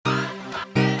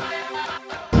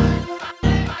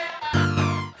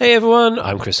Hey everyone,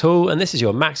 I'm Chris Hall, and this is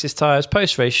your Maxxis Tyres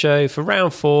post-race show for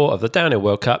round 4 of the Downhill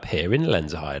World Cup here in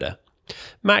Lenzerheide.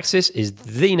 Maxxis is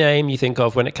the name you think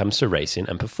of when it comes to racing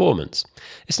and performance.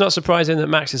 It's not surprising that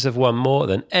Maxxis have won more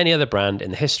than any other brand in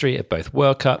the history of both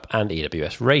World Cup and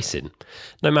EWS racing.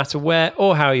 No matter where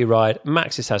or how you ride,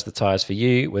 Maxxis has the tyres for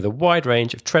you with a wide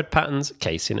range of tread patterns,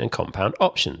 casing and compound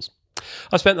options.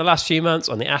 I've spent the last few months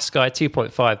on the Ascai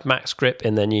 2.5 Max Grip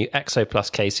in their new Exo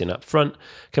Plus casing up front,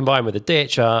 combined with the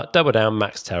DHR Double Down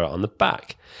Max Terra on the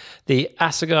back. The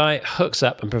Ascai hooks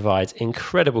up and provides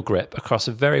incredible grip across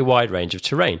a very wide range of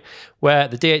terrain, where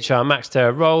the DHR Max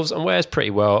Terra rolls and wears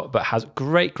pretty well, but has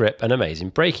great grip and amazing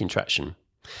braking traction.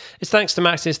 It's thanks to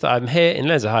Maxxis that I'm here in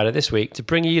Lenzerheide this week to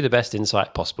bring you the best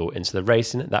insight possible into the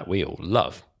racing that we all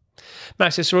love.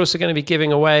 Maxxis are also going to be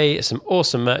giving away some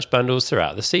awesome merch bundles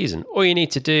throughout the season. All you need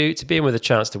to do to be in with a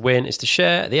chance to win is to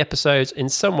share the episodes in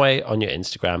some way on your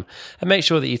Instagram and make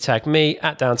sure that you tag me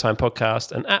at Downtime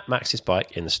Podcast and at Maxxis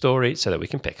Bike in the story so that we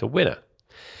can pick a winner.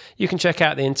 You can check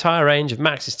out the entire range of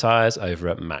Maxxis tyres over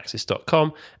at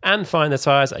maxxis.com and find the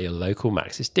tyres at your local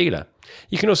Maxxis dealer.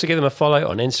 You can also give them a follow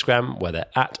on Instagram where they're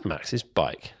at Maxxis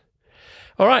Bike.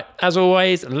 All right, as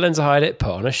always, Lenzerheide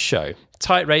put on a show.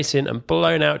 Tight racing and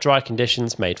blown out dry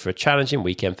conditions made for a challenging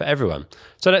weekend for everyone.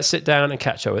 So let's sit down and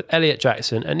catch up with Elliot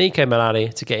Jackson and Nico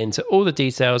Malali to get into all the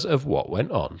details of what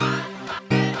went on.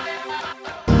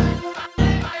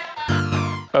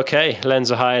 Okay,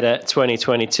 Lenzerheide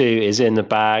 2022 is in the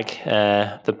bag.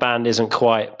 The band isn't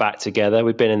quite back together.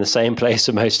 We've been in the same place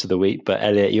for most of the week, but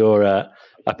Elliot, you're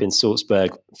up in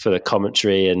Salzburg for the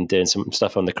commentary and doing some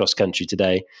stuff on the cross country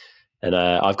today. And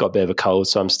I've got a bit of a cold,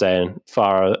 so I'm staying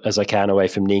far as I can away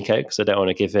from Nico because I don't want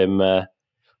to give him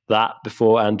that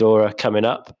before Andorra coming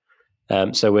up.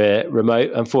 So we're remote,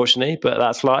 unfortunately, but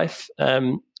that's life.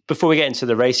 Before we get into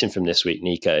the racing from this week,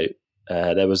 Nico,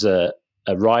 there was a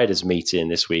riders meeting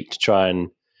this week to try and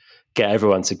get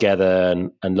everyone together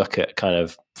and look at kind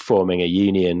of forming a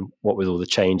union, what with all the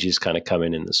changes kind of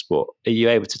coming in the sport. Are you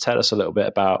able to tell us a little bit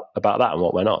about that and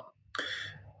what went on?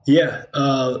 Yeah,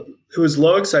 it was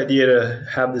Loic's idea to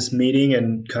have this meeting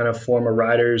and kind of form a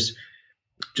riders,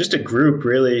 just a group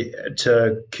really,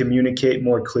 to communicate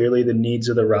more clearly the needs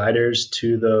of the riders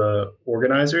to the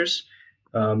organizers.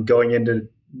 Going into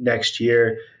next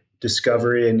year,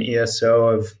 Discovery and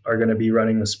ESO are going to be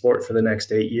running the sport for the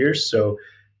next 8 years. So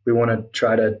we want to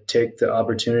try to take the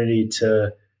opportunity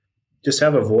to just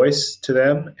have a voice to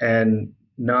them and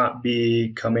not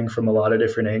be coming from a lot of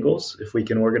different angles. If we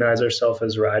can organize ourselves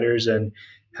as riders and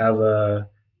have a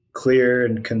clear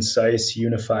and concise,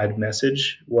 unified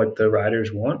message, what the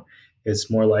riders want, it's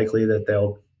more likely that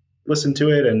they'll listen to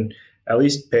it and at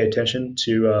least pay attention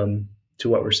to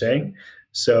what we're saying.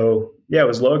 So yeah, it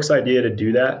was Loic's idea to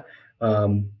do that.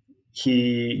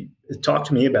 He talked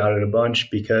to me about it a bunch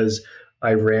because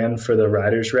I ran for the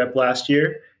riders rep last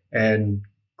year and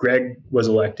Greg was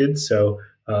elected. So,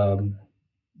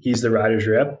 he's the riders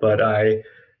rep, but I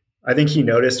think he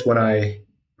noticed when I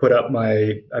put up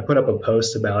a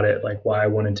post about it, like why I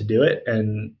wanted to do it.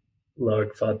 And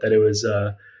Loic thought that it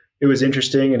was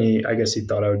interesting. And I guess he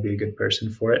thought I would be a good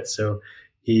person for it. So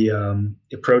he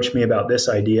approached me about this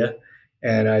idea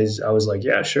and I was like,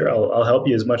 yeah, sure. I'll help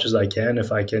you as much as I can.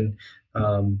 If I can,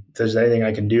 if there's anything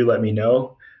I can do, let me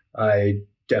know. I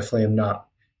definitely am not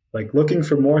like looking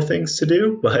for more things to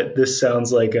do, but this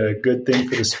sounds like a good thing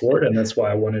for the sport. And that's why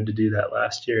I wanted to do that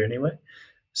last year anyway.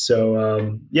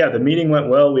 So, yeah, the meeting went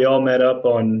well. We all met up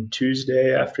on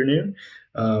Tuesday afternoon.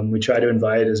 We tried to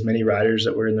invite as many riders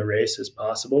that were in the race as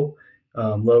possible.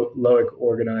 Loic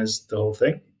organized the whole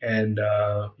thing. And,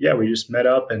 yeah, we just met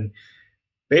up and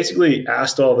basically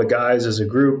asked all the guys as a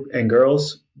group and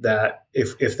girls that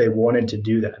if they wanted to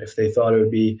do that, if they thought it would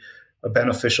be a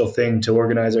beneficial thing to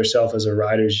organize ourselves as a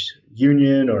riders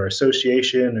union or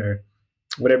association or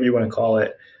whatever you want to call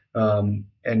it,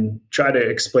 and try to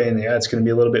explain that it's going to be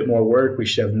a little bit more work. We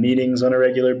should have meetings on a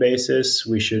regular basis.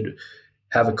 We should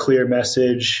have a clear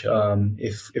message.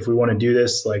 If we want to do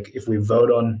this, like if we vote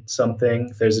on something,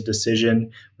 if there's a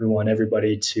decision, we want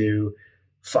everybody to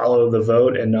follow the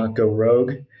vote and not go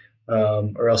rogue,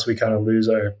 or else we kind of lose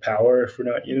our power if we're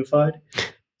not unified.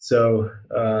 So,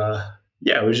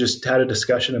 yeah, we just had a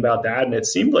discussion about that, and it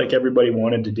seemed like everybody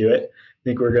wanted to do it. I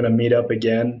think we're going to meet up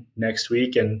again next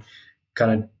week and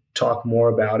kind of talk more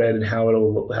about it and how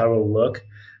it'll look.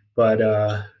 But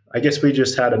I guess we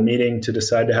just had a meeting to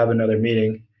decide to have another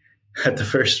meeting at the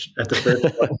first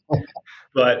one.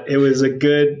 But it was a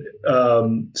good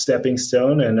stepping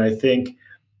stone, and I think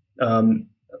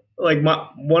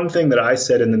one thing that I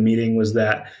said in the meeting was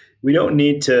that we don't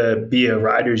need to be a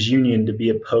riders union to be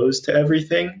opposed to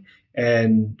everything.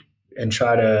 and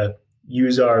try to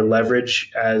use our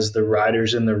leverage as the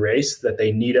riders in the race, that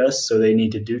they need us, so they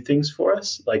need to do things for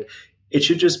us. Like, it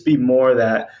should just be more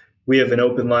that we have an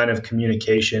open line of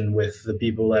communication with the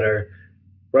people that are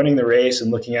running the race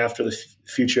and looking after the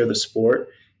future of the sport.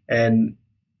 And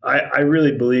I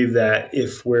really believe that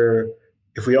if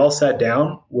we all sat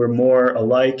down, we're more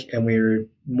alike and we're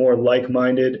more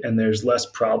like-minded, and there's less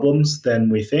problems than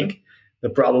we think. The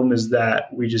problem is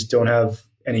that we just don't have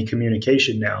any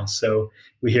communication now. So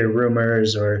we hear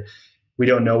rumors, or we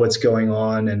don't know what's going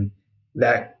on, and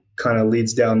that kind of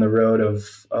leads down the road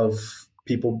of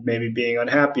people maybe being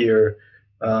unhappy, or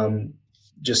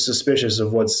just suspicious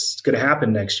of what's going to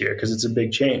happen next year, because it's a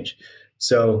big change.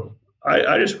 So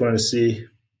I just want to see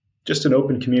just an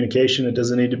open communication. It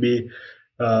doesn't need to be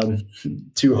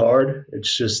too hard.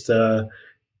 It's just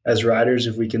as riders,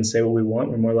 if we can say what we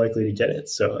want, we're more likely to get it.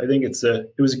 So I think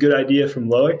it was a good idea from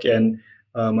Loic, and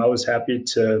I was happy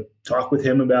to talk with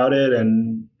him about it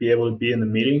and be able to be in the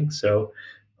meeting. So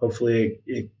hopefully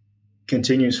it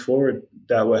continues forward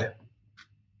that way.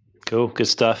 Cool, good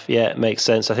stuff. Yeah, it makes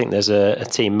sense. I think there's a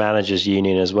team managers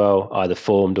union as well, either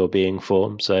formed or being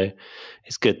formed. So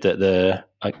it's good that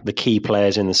the key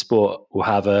players in the sport will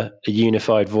have a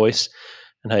unified voice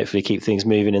and hopefully keep things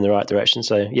moving in the right direction.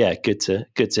 So yeah, good to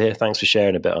hear. Thanks for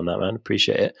sharing a bit on that, man.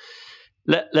 Appreciate it.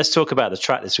 Let's talk about the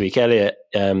track this week, Elliot.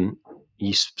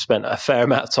 You spent a fair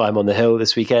amount of time on the hill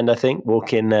this weekend, I think,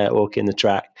 walking the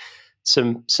track.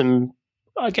 Some,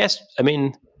 I guess, I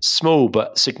mean, small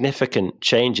but significant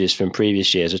changes from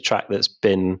previous years. A track that's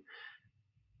been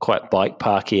quite bike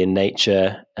parky in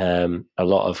nature, a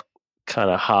lot of kind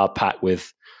of hard pack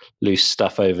with loose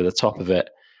stuff over the top of it,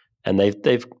 and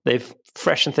they've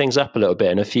freshened things up a little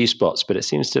bit in a few spots, but it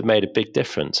seems to have made a big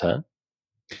difference, huh?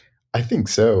 I think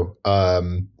so.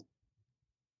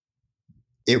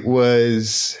 It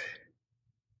was,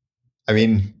 I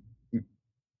mean,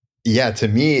 yeah, to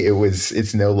me,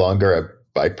 it's no longer a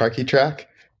bike parky track.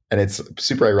 And it's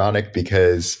super ironic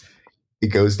because it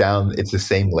goes down, it's the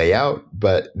same layout,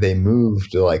 but they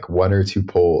moved like not one or two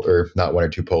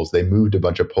poles. They moved a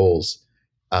bunch of poles,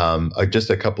 just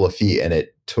a couple of feet, and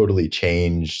it totally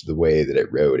changed the way that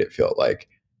it rode. It felt like,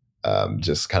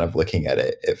 just kind of looking at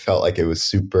it, it felt like it was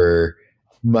super,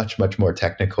 much more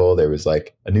technical. There was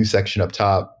like a new section up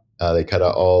top. They cut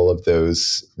out all of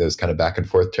those kind of back and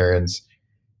forth turns,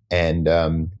 and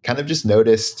kind of just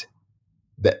noticed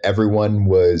that everyone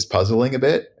was puzzling a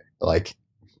bit,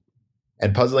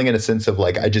 and puzzling in a sense of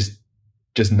like, I just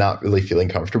not really feeling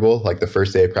comfortable. Like the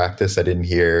first day of practice, I didn't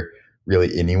hear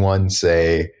really anyone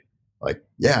say like,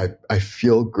 yeah, I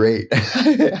feel great.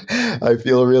 I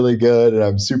feel really good and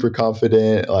I'm super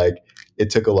confident. Like,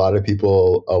 it took a lot of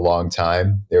people a long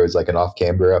time. There was like an off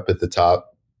camber up at the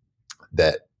top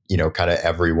that, kind of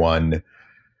everyone,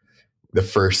 the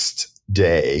first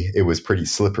day, it was pretty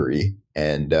slippery,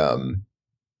 and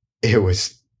it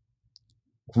was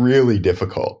really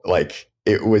difficult. Like,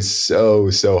 it was so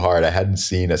hard. I hadn't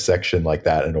seen a section like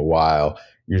that in a while.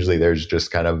 Usually there's just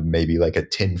kind of maybe like a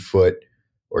 10-foot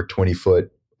or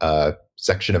 20-foot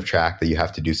section of track that you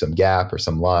have to do some gap or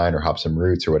some line or hop some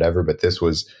routes or whatever. But this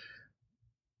was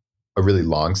a really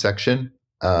long section.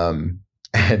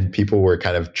 And people were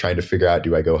kind of trying to figure out,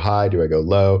 do I go high? Do I go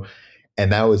low?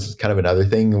 And that was kind of another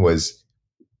thing, was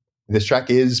this track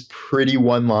is pretty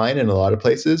one line in a lot of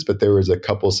places, but there was a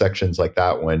couple sections like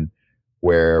that one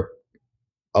where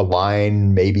a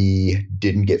line maybe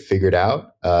didn't get figured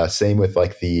out. Same with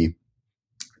like the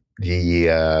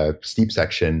steep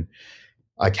section.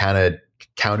 I kind of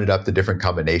counted up the different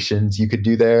combinations you could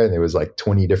do there, and there was like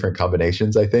 20 different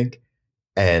combinations, I think.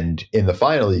 And in the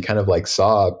final, you kind of like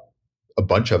saw a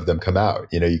bunch of them come out.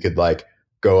 You could like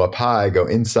go up high, go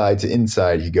inside to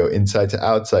inside, you could go inside to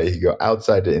outside, you could go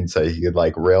outside to inside, you could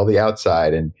like rail the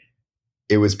outside. And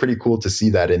it was pretty cool to see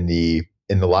that in the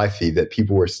live feed, that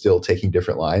people were still taking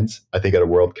different lines. I think at a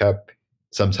World Cup,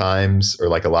 sometimes, or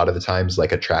like a lot of the times,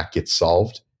 like a track gets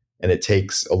solved and it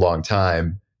takes a long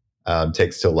time,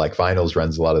 takes till like finals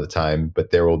runs a lot of the time, but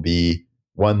there will be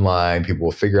one line, people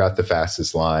will figure out the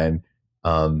fastest line.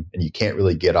 And you can't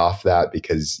really get off that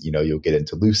because, you'll get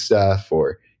into loose stuff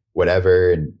or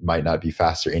whatever, and might not be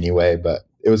faster anyway. But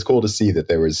it was cool to see that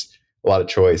there was a lot of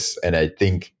choice. And I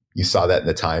think you saw that in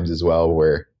the times as well,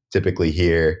 where typically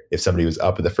here, if somebody was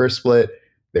up at the first split,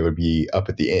 they would be up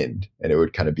at the end, and it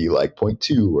would kind of be like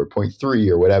 0.2 or 0.3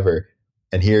 or whatever.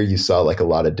 And here you saw like a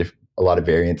lot of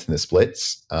variance in the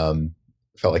splits.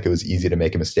 Felt like it was easy to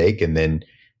make a mistake. And then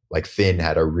like Finn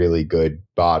had a really good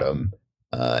bottom,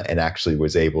 and actually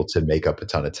was able to make up a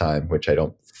ton of time, which I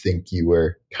don't think you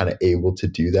were kind of able to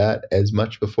do that as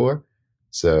much before.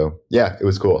 So yeah, it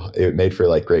was cool. It made for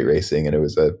like great racing,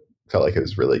 and felt like it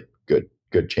was really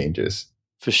good changes.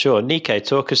 For sure. Nico,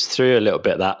 talk us through a little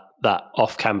bit that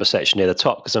off-camber section near the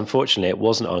top, because unfortunately it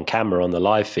wasn't on camera on the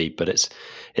live feed, but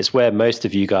it's where most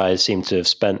of you guys seem to have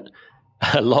spent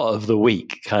a lot of the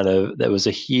week. Kind of, there was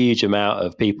a huge amount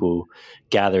of people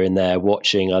gathering there,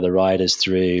 watching other riders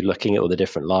through, looking at all the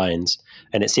different lines,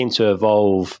 and it seemed to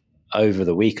evolve over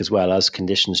the week as well as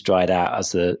conditions dried out,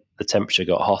 as the temperature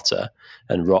got hotter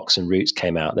and rocks and roots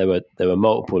came out. There were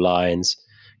multiple lines,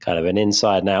 kind of an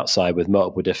inside and outside with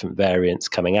multiple different variants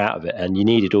coming out of it, and you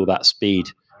needed all that speed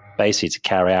basically to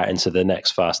carry out into the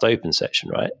next fast open section,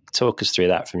 right? Talk us through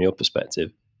that from your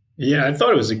perspective. Yeah, I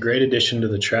thought it was a great addition to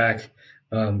the track.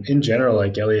 In general,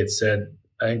 like Elliot said,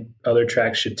 I think other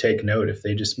tracks should take note if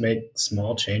they just make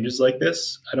small changes like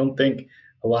this. I don't think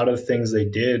a lot of the things they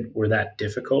did were that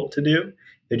difficult to do.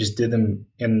 They just did them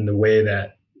in the way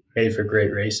that made for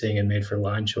great racing and made for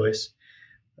line choice.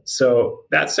 So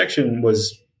that section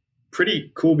was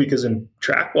pretty cool because in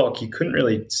track walk, you couldn't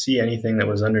really see anything that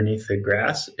was underneath the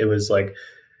grass. It was like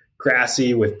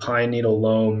grassy with pine needle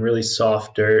loam, really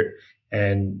soft dirt,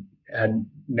 and had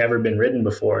never been ridden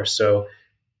before. So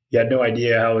you had no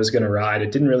idea how it was going to ride.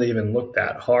 It didn't really even look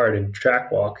that hard in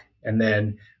track walk. And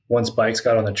then once bikes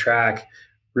got on the track,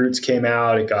 roots came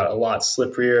out. It got a lot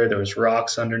slipperier. There was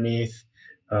rocks underneath.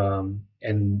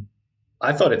 And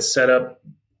I thought it set up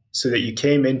so that you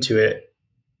came into it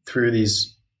through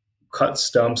these cut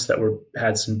stumps that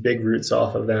had some big roots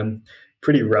off of them,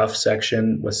 pretty rough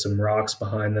section with some rocks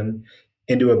behind them,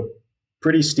 into a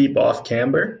pretty steep off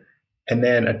camber, and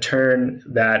then a turn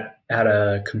that had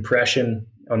a compression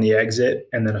on the exit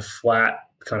and then a flat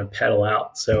kind of pedal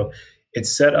out. So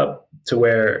it's set up to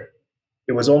where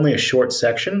it was only a short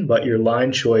section, but your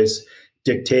line choice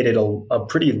dictated a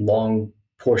pretty long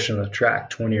portion of the track,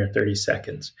 20 or 30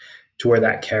 seconds, to where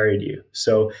that carried you.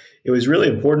 So it was really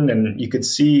important, and you could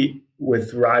see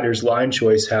with riders' line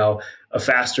choice how a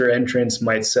faster entrance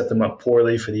might set them up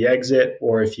poorly for the exit,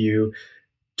 or if you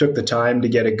took the time to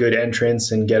get a good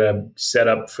entrance and get a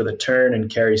setup for the turn and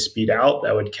carry speed out,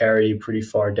 that would carry you pretty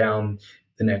far down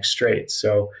the next straight.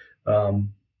 So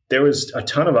there was a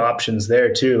ton of options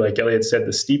there too. Like Elliot said,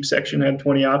 the steep section had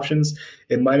 20 options.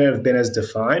 It might not have been as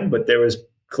defined, but there was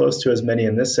close to as many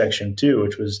in this section too,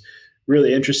 which was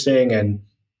really interesting. And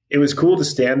it was cool to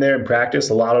stand there and practice.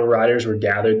 A lot of riders were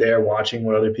gathered there watching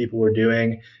what other people were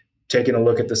doing, taking a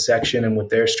look at the section and what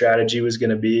their strategy was going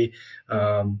to be,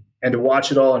 and to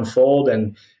watch it all unfold.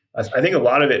 And I think a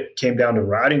lot of it came down to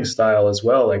riding style as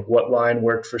well. Like what line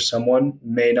worked for someone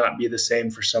may not be the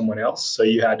same for someone else. So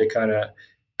you had to kind of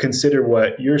consider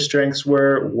what your strengths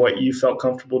were, what you felt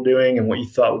comfortable doing, and what you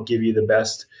thought would give you the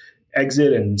best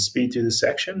exit and speed through the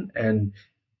section. And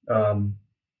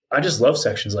I just love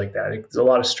sections like that. There's a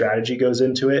lot of strategy goes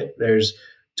into it. There's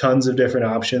tons of different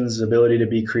options, ability to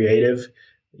be creative.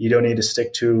 You don't need to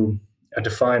stick to a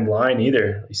defined line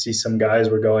either. You see some guys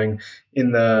were going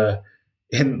in the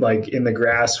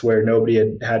grass where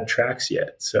nobody had tracks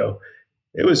yet. So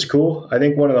it was cool. I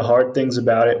think one of the hard things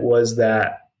about it was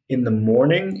that in the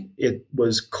morning it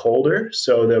was colder,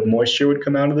 so the moisture would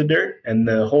come out of the dirt, and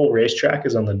the whole racetrack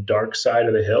is on the dark side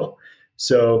of the hill.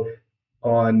 So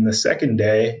on the second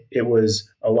day, it was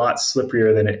a lot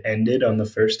slipperier than it ended on the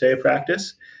first day of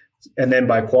practice. And then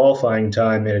by qualifying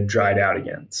time, it had dried out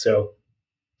again. So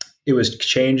it was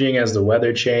changing as the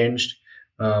weather changed.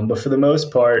 But for the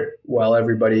most part, while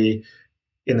everybody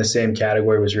in the same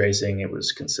category was racing, it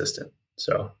was consistent.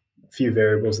 So a few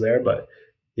variables there, but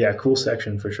yeah, cool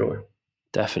section for sure.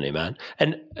 Definitely, man.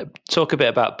 And talk a bit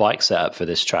about bike setup for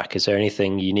this track. Is there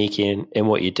anything unique in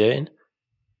what you're doing?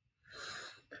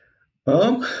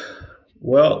 Well,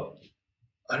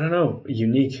 I don't know,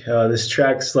 unique. This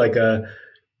track's like a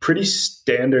pretty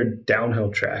standard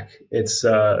downhill track. It's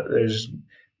there's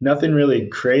nothing really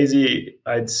crazy,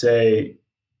 I'd say,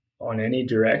 on any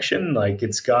direction. Like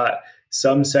it's got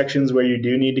some sections where you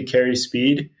do need to carry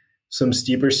speed, some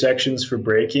steeper sections for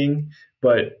braking,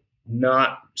 but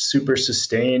not super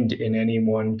sustained in any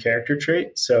one character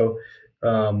trait. So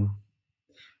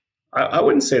I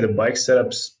wouldn't say the bike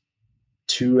setup's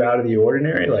too out of the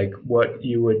ordinary, like what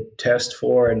you would test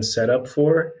for and set up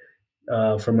for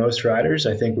most riders,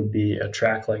 I think would be a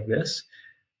track like this.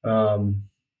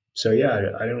 So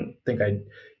yeah, I don't think I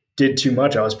did too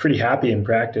much. I was pretty happy in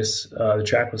practice. The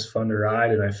track was fun to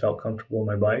ride and I felt comfortable on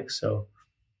my bike. So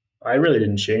I really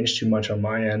didn't change too much on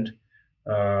my end.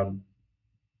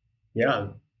 Yeah,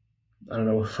 I don't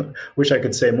know. Wish I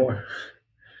could say more.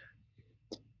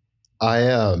 I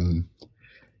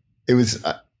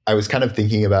was kind of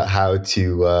thinking about how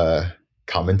to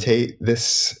commentate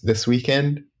this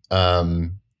weekend.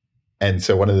 And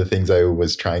so one of the things I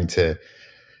was trying to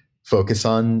focus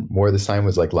on more this time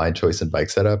was like line choice and bike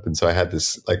setup. And so I had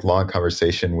this like long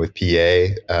conversation with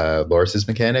PA, Loris's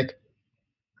mechanic,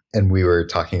 and we were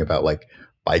talking about like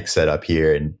bike setup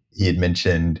here. And he had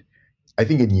mentioned, I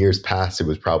think in years past, it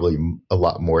was probably a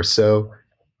lot more so,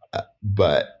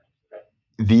 but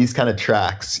these kind of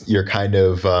tracks, you're kind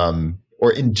of,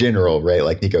 or in general, right?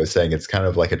 Like Nico was saying, it's kind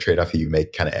of like a trade-off that you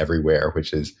make kind of everywhere,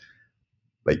 which is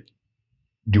like,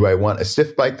 do I want a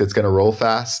stiff bike that's going to roll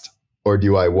fast, or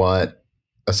do I want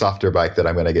a softer bike that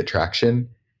I'm going to get traction?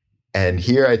 And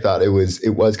here I thought it was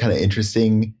kind of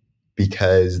interesting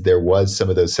because there was some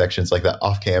of those sections like that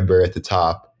off camber at the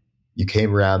top. You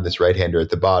came around this right-hander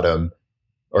at the bottom,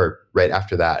 or right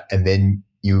after that, and then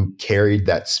you carried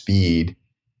that speed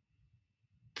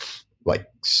like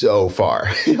so far.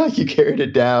 Like you carried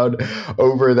it down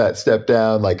over that step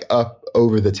down, like up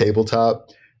over the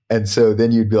tabletop. And so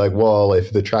then you'd be like, well,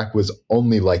 if the track was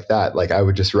only like that, like I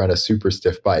would just run a super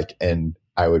stiff bike and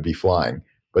I would be flying.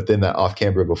 But then that off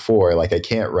camber before, like I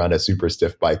can't run a super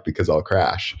stiff bike because I'll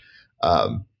crash.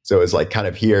 So it's like kind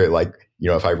of here, like, you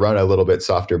know, if I run a little bit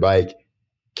softer bike,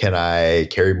 can I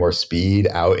carry more speed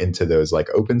out into those like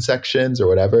open sections or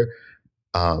whatever?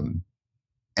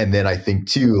 And then I think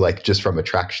too, like just from a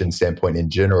traction standpoint in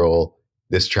general,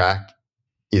 this track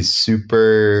is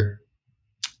super,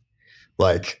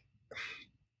 like,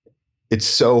 it's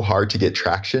so hard to get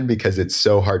traction because it's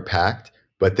so hard packed,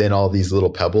 but then all these little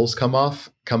pebbles come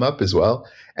up as well.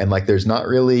 And like, there's not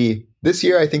really, this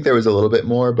year, I think there was a little bit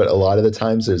more, but a lot of the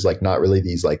times there's like not really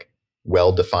these like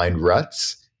well-defined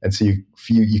ruts. And so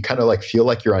you kind of like feel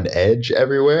like you're on edge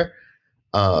everywhere.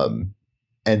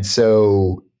 And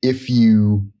so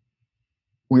we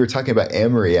were talking about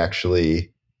Amory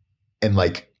actually, and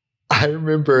like, I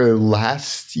remember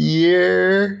last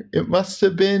year, it must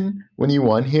have been when he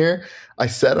won here, I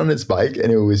sat on his bike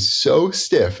and it was so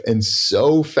stiff and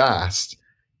so fast.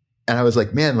 And I was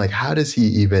like, man, like, how does he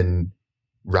even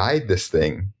ride this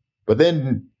thing? But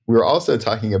then we were also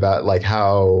talking about like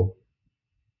how,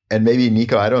 and maybe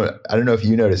Nico, I don't know if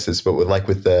you noticed this, but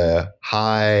with the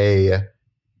high,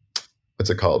 what's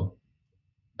it called?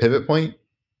 Pivot point?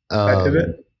 High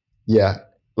pivot? Yeah.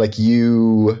 Like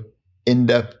you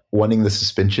end up wanting the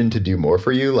suspension to do more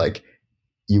for you. Like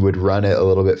you would run it a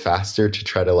little bit faster to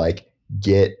try to like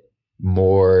get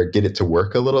it to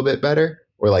work a little bit better,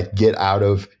 or like get out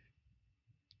of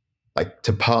like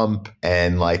to pump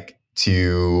and like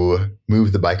to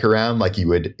move the bike around. Like you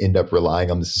would end up relying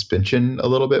on the suspension a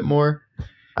little bit more.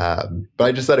 But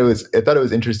I just thought it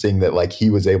was interesting that like he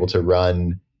was able to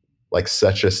run like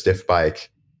such a stiff bike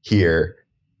here.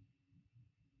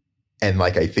 And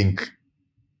like, I think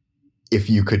if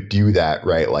you could do that,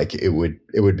 right, like it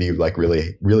would be like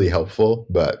really, really helpful.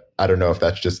 But I don't know if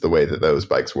that's just the way that those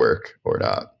bikes work or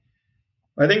not.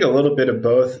 I think a little bit of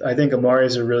both. I think Amari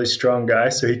is a really strong guy,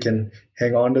 so he can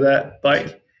hang on to that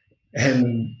bike.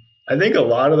 And I think a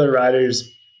lot of the riders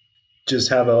just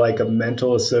have a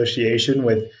mental association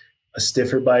with a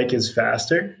stiffer bike is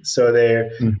faster. So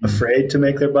they're afraid to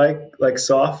make their bike like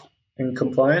soft and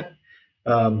compliant.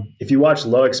 If you watch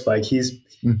Loic's bike,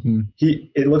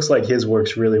 it looks like his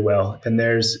works really well, and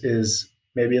theirs is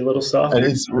maybe a little softer. And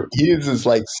his is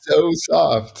like so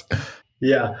soft.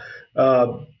 Yeah.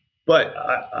 But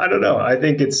I don't know. I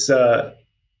think it's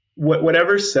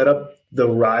whatever setup the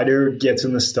rider gets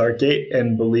in the start gate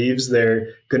and believes they're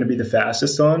going to be the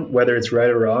fastest on, whether it's right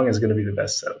or wrong, is going to be the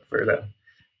best setup for them.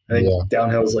 I think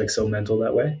downhill is like so mental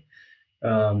that way.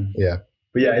 But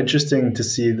yeah, interesting to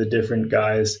see the different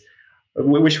guys.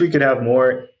 We wish we could have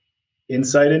more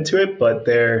insight into it, but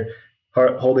they're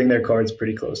holding their cards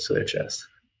pretty close to their chest.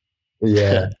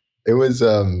 Yeah. It was,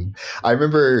 I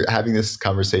remember having this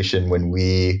conversation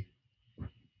when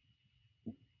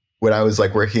I was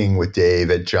like working with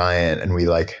Dave at Giant and we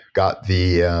like got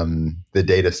the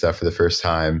data stuff for the first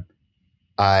time.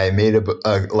 I made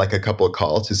a couple of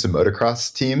calls to some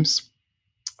motocross teams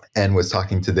and was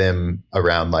talking to them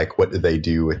around like, what do they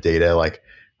do with data? Like,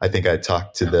 I think I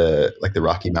talked to the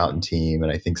Rocky Mountain team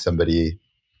and I think somebody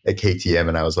at KTM,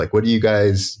 and I was like, what do you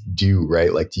guys do?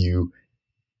 Right? Like, do you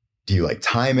like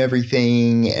time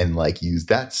everything and like use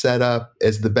that setup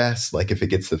as the best, like if it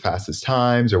gets the fastest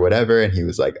times or whatever? And he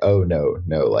was like, oh no,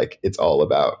 like it's all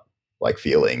about like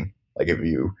feeling. Like if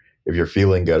you're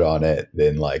feeling good on it,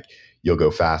 then like you'll go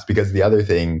fast. Because the other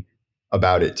thing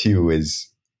about it too is,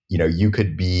 you know, you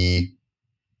could be,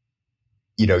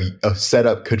 you know, a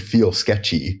setup could feel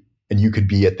sketchy and you could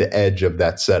be at the edge of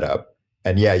that setup.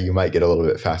 And yeah, you might get a little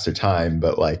bit faster time,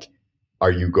 but like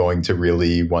are you going to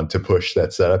really want to push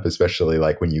that setup, especially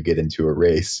like when you get into a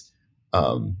race,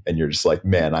 and you're just like,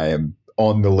 man, I am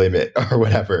on the limit or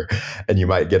whatever, and you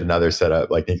might get another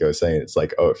setup like Nico was saying, it's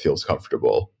like, oh, it feels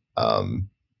comfortable,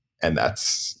 and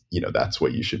that's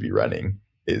what you should be running,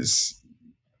 is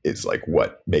like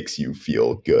what makes you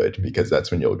feel good, because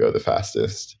that's when you'll go the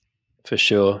fastest. For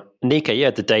sure. Nico, you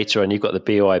had the data on, you've got the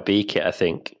BYB kit, I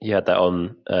think you had that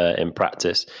on in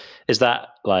practice. Is that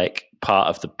like part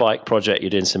of the bike project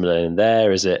you're doing similar in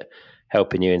there? Is it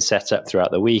helping you in setup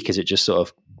throughout the week? Is it just sort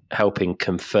of helping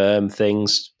confirm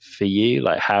things for you?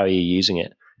 Like, how are you using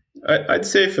it? I'd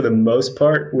say for the most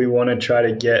part, we want to try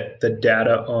to get the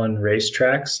data on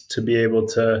racetracks to be able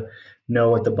to know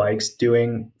what the bike's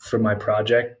doing for my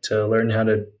project, to learn how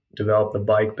to develop the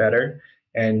bike better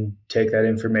and take that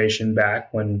information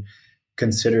back when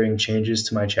considering changes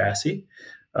to my chassis.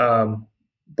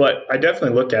 But I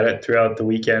definitely look at it throughout the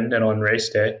weekend and on race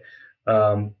day.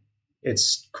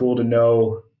 It's cool to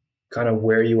know kind of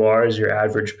where you are as your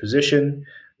average position.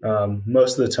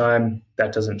 Most of the time,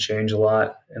 that doesn't change a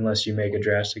lot unless you make a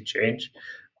drastic change.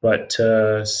 But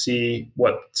to see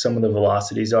what some of the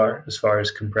velocities are as far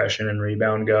as compression and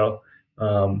rebound go,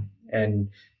 and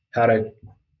how to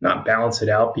not balance it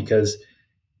out, because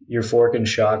your fork and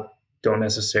shock don't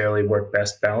necessarily work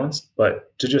best balanced,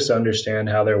 but to just understand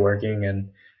how they're working. And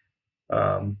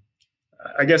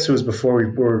I guess it was before we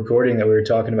were recording that we were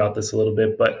talking about this a little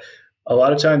bit, but a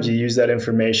lot of times you use that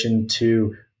information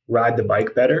to ride the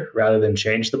bike better rather than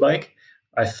change the bike.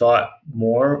 I thought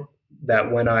more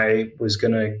that when I was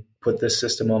going to put this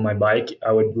system on my bike,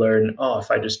 I would learn, if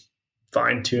I just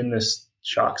fine tune this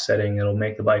shock setting, it'll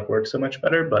make the bike work so much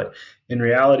better. But in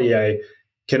reality, I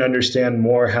can understand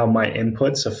more how my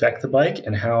inputs affect the bike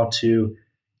and how to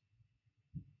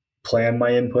plan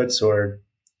my inputs or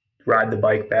ride the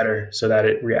bike better so that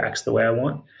it reacts the way I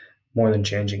want, more than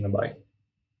changing the bike.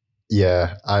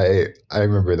 Yeah, I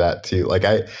remember that too. Like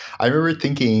I remember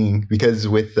thinking, because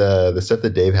with the stuff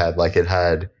that Dave had, like it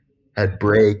had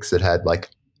brakes, it had like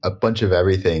a bunch of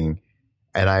everything,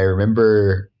 and I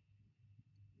remember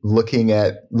looking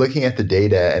at the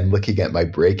data and looking at my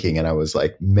braking, and I was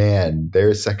like, man, there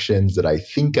are sections that I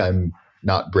think I'm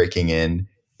not braking in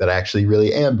that I actually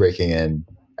really am braking in,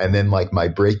 and then like my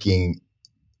braking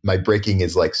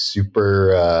is like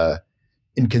super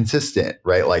inconsistent,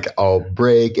 right? Like I'll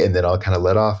brake and then I'll kind of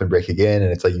let off and brake again.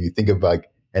 And it's like, you think of like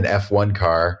an F1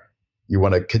 car, you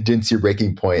want to condense your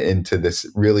braking point into this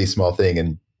really small thing.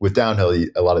 And with downhill,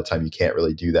 a lot of time you can't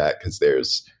really do that because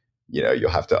there's, you'll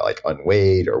have to like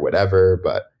unweight or whatever.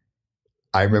 But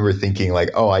I remember thinking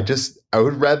like, I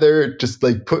would rather just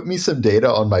like put me some data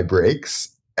on my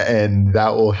brakes, and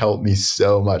that will help me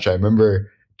so much. I remember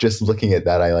just looking at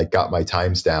that, I like got my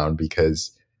times down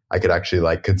because I could actually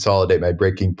like consolidate my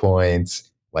braking points,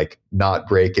 like not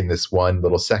brake in this one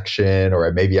little section,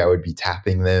 or maybe I would be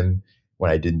tapping them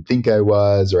when I didn't think I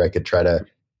was, or I could try to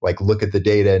like look at the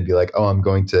data and be like, I'm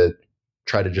going to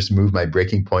try to just move my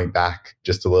braking point back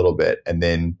just a little bit. And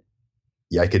then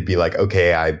I could be like,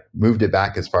 okay, I moved it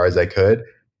back as far as I could,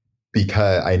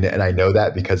 because I know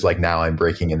that because like now I'm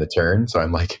braking in the turn. So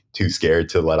I'm like too scared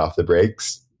to let off the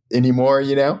brakes anymore,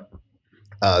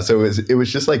 So it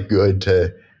was just like good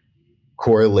to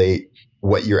correlate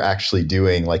what you're actually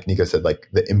doing, like Nico said, like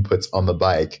the inputs on the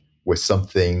bike with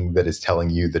something that is telling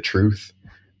you the truth.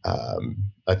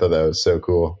 I thought that was so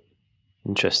cool.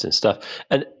 Interesting stuff.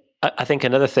 And I think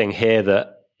another thing here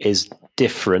that is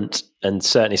different, and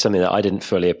certainly something that I didn't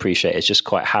fully appreciate, is just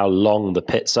quite how long the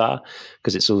pits are,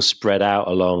 because it's all spread out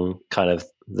along kind of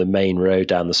the main road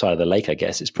down the side of the lake. I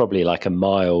guess it's probably like a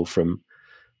mile from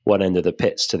one end of the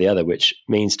pits to the other, which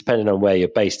means depending on where you're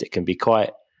based, it can be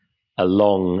quite a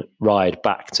long ride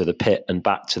back to the pit and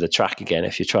back to the track again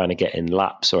if you're trying to get in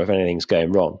laps or if anything's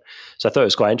going wrong. So I thought it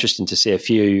was quite interesting to see a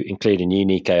few, including you,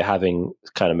 Nico, having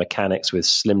kind of mechanics with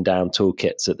slimmed down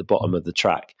toolkits at the bottom of the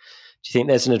track. Do you think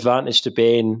there's an advantage to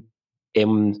being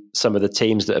in some of the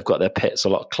teams that have got their pits a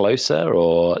lot closer,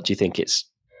 or do you think it's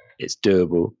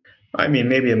doable? I mean,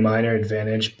 maybe a minor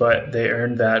advantage, but they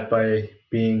earned that by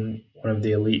being one of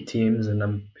the elite teams, and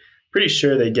I'm pretty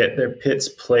sure they get their pits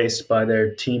placed by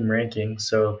their team ranking.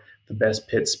 So the best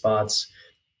pit spots.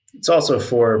 It's also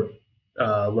for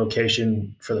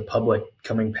location for the public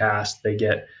coming past. They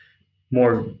get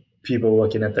more people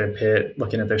looking at their pit,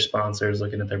 looking at their sponsors,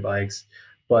 looking at their bikes,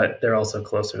 but they're also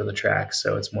closer to the track,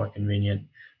 so it's more convenient.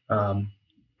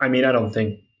 I mean, I don't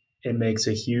think it makes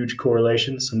a huge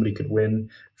correlation. Somebody could win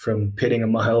from pitting a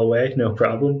mile away, no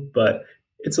problem, but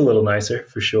it's a little nicer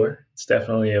for sure. It's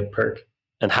definitely a perk.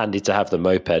 And handy to have the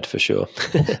moped for sure.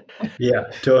 Yeah,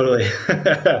 totally.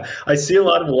 I see a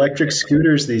lot of electric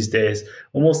scooters these days.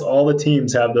 Almost all the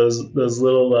teams have those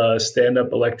little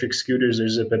stand-up electric scooters they're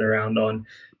zipping around on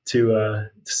to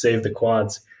save the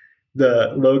quads.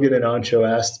 The Logan and Ancho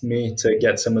asked me to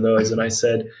get some of those, and I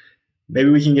said maybe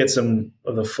we can get some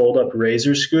of the fold-up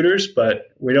Razor scooters, but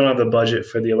we don't have the budget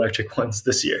for the electric ones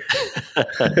this year.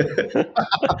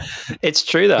 It's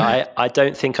true that I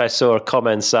don't think I saw a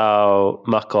Commencal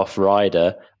muck-off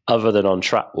rider other than on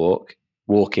track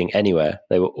walking anywhere.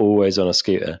 They were always on a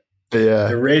scooter. Yeah.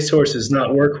 They're racehorses,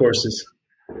 not workhorses.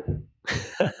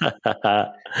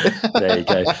 There you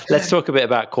go. Let's talk a bit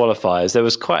about qualifiers. There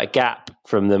was quite a gap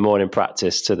from the morning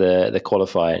practice to the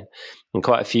qualifying, and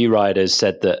quite a few riders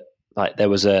said that like there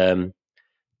was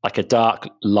like a dark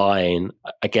line,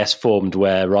 I guess, formed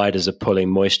where riders are pulling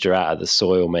moisture out of the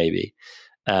soil, maybe,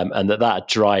 and that had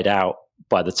dried out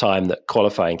by the time that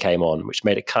qualifying came on, which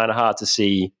made it kind of hard to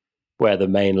see where the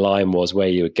main line was, where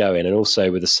you were going, and also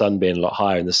with the sun being a lot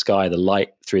higher in the sky, the light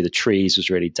through the trees was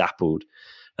really dappled,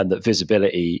 and that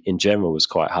visibility in general was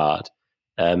quite hard.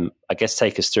 I guess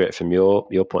take us through it from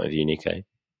your point of view, Nico.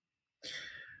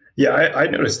 Yeah, I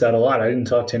noticed that a lot. I didn't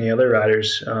talk to any other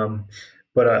riders,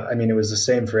 but I mean, it was the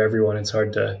same for everyone. It's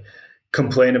hard to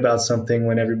complain about something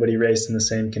when everybody raced in the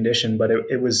same condition, but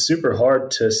it was super hard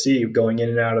to see going in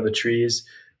and out of the trees.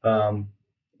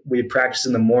 We practiced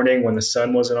in the morning when the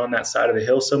sun wasn't on that side of the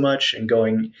hill so much, and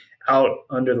going out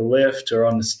under the lift or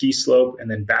on the ski slope and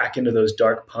then back into those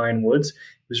dark pine woods.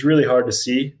 It was really hard to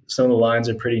see. Some of the lines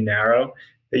are pretty narrow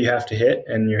that you have to hit,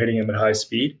 and you're hitting them at high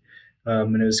speed.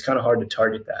 And it was kind of hard to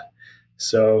target that.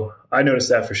 So I noticed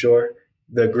that for sure.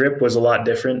 The grip was a lot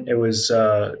different. It was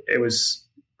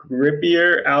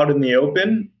grippier out in the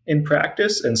open in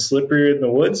practice and slipperier in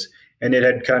the woods. And it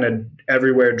had kind of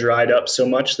everywhere dried up so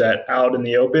much that out in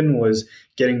the open was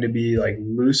getting to be like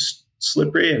loose,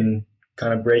 slippery, and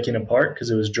kind of breaking apart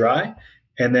because it was dry.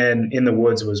 And then in the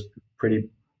woods was pretty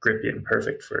grippy and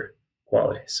perfect for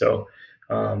quali. So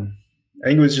I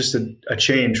think it was just a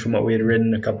change from what we had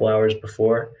ridden a couple hours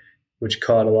before, which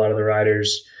caught a lot of the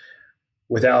riders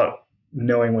without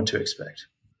knowing what to expect.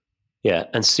 Yeah,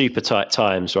 and super tight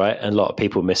times, right? And a lot of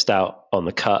people missed out on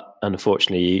the cut. And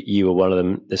unfortunately, you were one of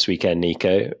them this weekend,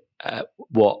 Nico.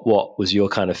 What was your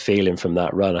kind of feeling from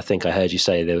that run? I think I heard you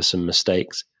say there were some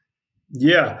mistakes.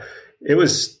 Yeah, it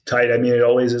was tight. I mean, it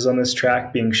always is on this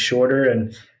track, being shorter,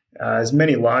 and as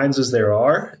many lines as there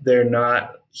are, they're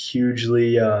not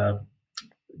hugely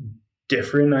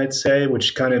different, I'd say,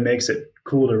 which kind of makes it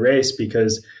cool to race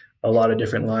because a lot of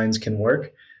different lines can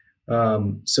work.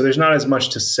 So there's not as much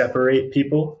to separate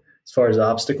people as far as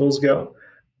obstacles go.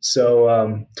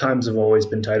 So times have always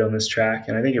been tight on this track,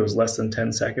 and I think it was less than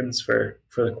 10 seconds for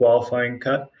the qualifying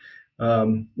cut.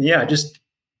 I just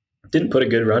didn't put a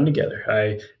good run together.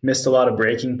 I missed a lot of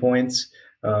braking points,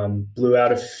 blew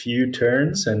out a few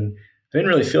turns, and I didn't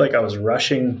really feel like I was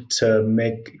rushing to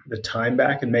make the time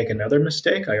back and make another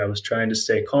mistake. Like I was trying to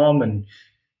stay calm and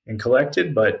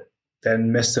collected, but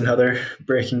then missed another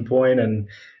braking point and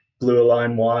blew a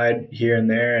line wide here and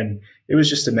there. And it was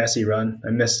just a messy run.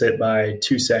 I missed it by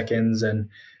 2 seconds, and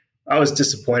I was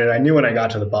disappointed. I knew when I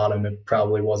got to the bottom, it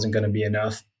probably wasn't going to be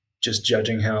enough, just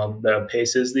judging how the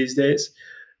pace is these days.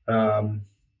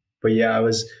 But yeah, it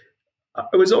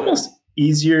was almost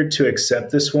easier to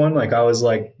accept this one. Like I was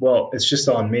like, well, it's just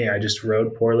on me. I just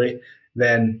rode poorly.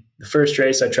 Then the first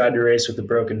race I tried to race with a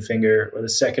broken finger, or the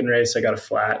second race I got a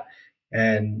flat,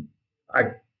 and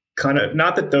I kind of,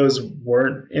 not that those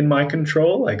weren't in my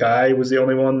control. Like I was the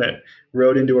only one that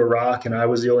rode into a rock, and I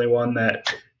was the only one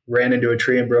that ran into a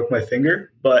tree and broke my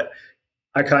finger. But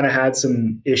I kind of had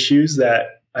some issues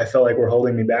that I felt like were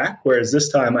holding me back. Whereas this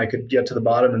time I could get to the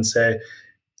bottom and say,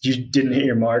 you didn't hit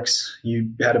your marks. You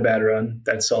had a bad run.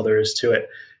 That's all there is to it.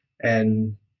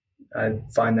 And I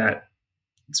find that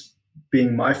it's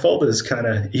being my fault is kind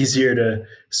of easier to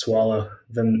swallow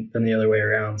than the other way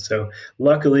around. So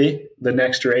luckily the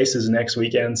next race is next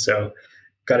weekend. So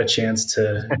got a chance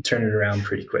to turn it around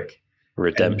pretty quick.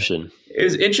 Redemption. And it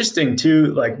was interesting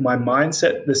too. Like my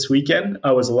mindset this weekend,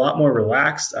 I was a lot more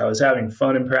relaxed. I was having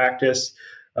fun in practice.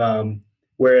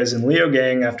 Whereas in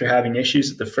Leogang, after having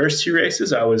issues at the first two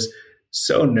races, I was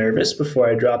so nervous before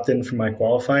I dropped in for my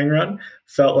qualifying run.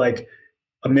 Felt like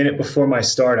a minute before my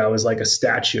start, I was like a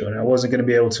statue, and I wasn't going to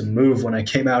be able to move when I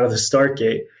came out of the start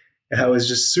gate. And I was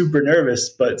just super nervous,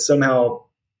 but somehow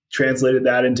translated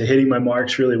that into hitting my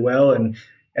marks really well. And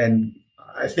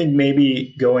I think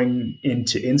maybe going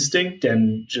into instinct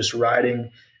and just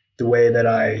riding the way that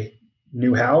I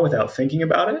knew how without thinking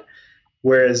about it.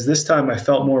 Whereas this time I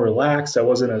felt more relaxed. I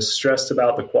wasn't as stressed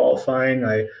about the qualifying.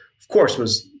 I, of course,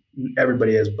 was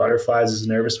everybody has butterflies, is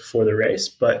nervous before the race,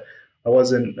 but I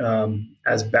wasn't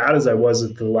as bad as I was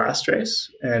at the last race.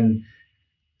 And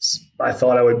I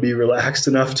thought I would be relaxed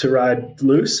enough to ride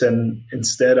loose, and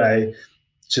instead I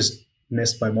just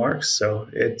missed my marks. So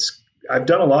I've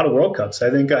done a lot of World Cups. I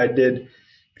think I did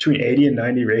between 80 and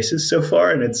 90 races so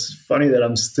far. And it's funny that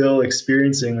I'm still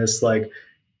experiencing this, like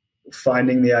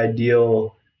finding the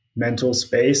ideal mental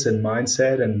space and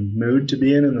mindset and mood to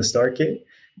be in the start gate.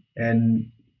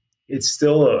 And it's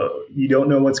still, you don't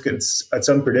know what's good. It's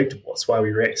unpredictable. It's why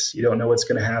we race. You don't know what's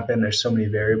going to happen. There's so many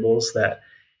variables that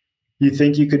you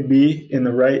think you could be in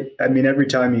the right. I mean, every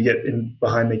time you get in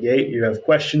behind the gate, you have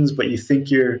questions, but you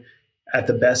think you're at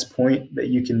the best point that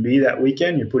you can be that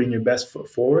weekend. You're putting your best foot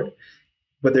forward,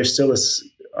 but there's still this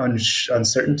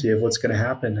uncertainty of what's going to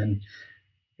happen. And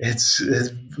it's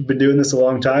been doing this a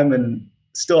long time and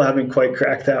still haven't quite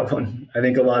cracked that one. I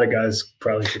think a lot of guys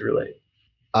probably could relate.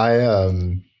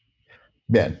 Man,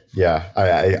 yeah,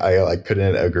 I like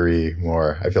couldn't agree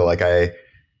more. I feel like I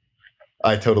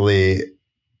totally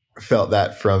felt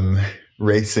that from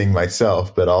racing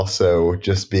myself, but also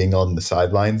just being on the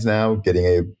sidelines now,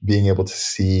 being able to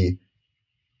see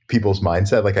people's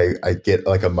mindset. Like I get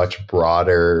like a much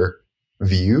broader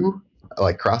view,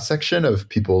 like cross section of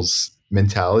people's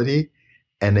mentality,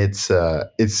 and it's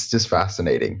just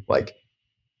fascinating. Like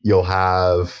you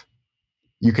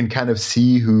can kind of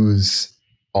see who's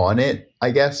on it,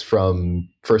 I guess, from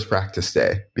first practice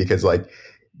day, because like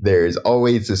there's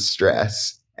always this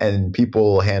stress and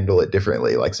people handle it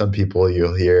differently. Like some people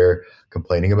you'll hear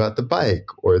complaining about the bike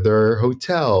or their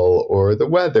hotel or the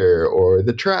weather or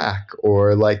the track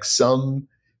or like some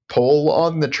pole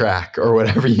on the track or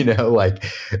whatever, like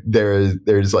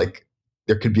there's like,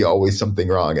 there could be always something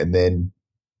wrong. And then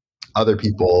other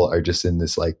people are just in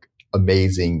this like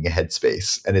amazing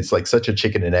headspace. And it's like such a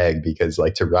chicken and egg, because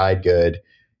like to ride good,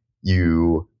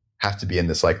 you have to be in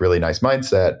this like really nice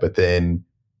mindset, but then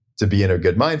to be in a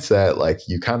good mindset, like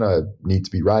you kind of need to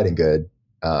be riding good,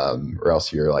 or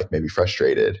else you're like maybe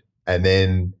frustrated. And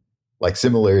then like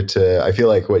similar to, I feel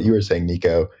like what you were saying,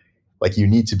 Nico, like you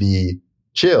need to be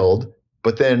chilled,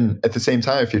 but then at the same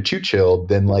time, if you're too chilled,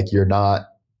 then like you're not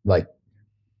like,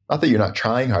 not that you're not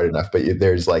trying hard enough, but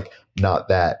there's like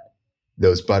not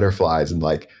those butterflies and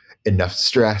like enough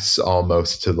stress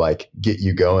almost to like get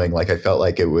you going. Like I felt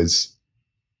like it was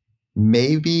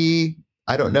maybe,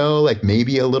 I don't know, like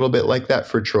maybe a little bit like that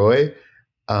for Troy,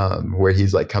 where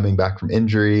he's like coming back from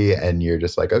injury and you're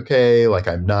just like, okay, like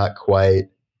I'm not quite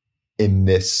in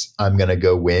this, I'm going to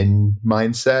go win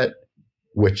mindset,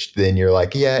 which then you're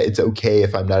like, yeah, it's okay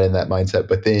if I'm not in that mindset.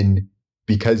 But then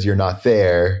because you're not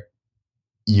there,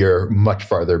 you're much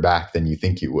farther back than you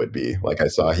think you would be. Like I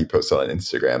saw he posted on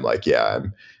Instagram, like, yeah,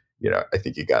 I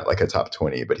think he got like a top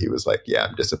 20, but he was like, yeah,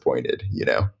 I'm disappointed,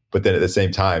 but then at the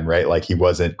same time, right, like he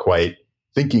wasn't quite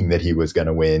thinking that he was going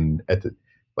to win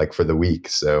for the week.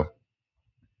 So,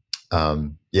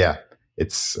 yeah,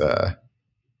 it's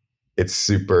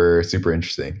super, super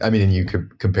interesting. I mean, and you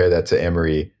could compare that to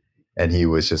Emery, and he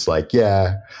was just like,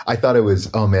 yeah, I thought it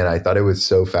was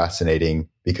so fascinating,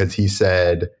 because he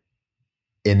said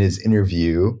in his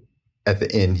interview at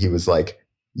the end, he was like,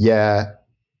 yeah,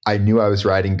 I knew I was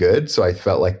riding good, so I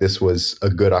felt like this was a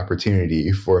good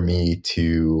opportunity for me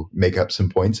to make up some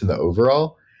points in the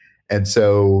overall. And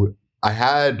so I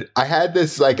had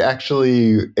this like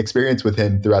actually experience with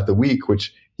him throughout the week,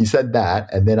 which he said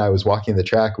that, and then I was walking the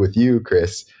track with you,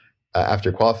 Chris,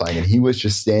 after qualifying, and he was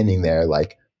just standing there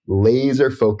like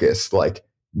laser focused, like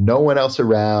no one else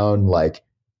around, like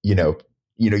you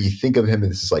think of him as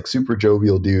this like super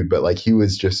jovial dude, but like he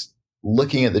was just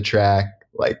looking at the track,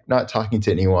 like not talking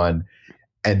to anyone.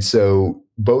 And so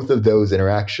both of those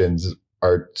interactions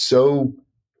are so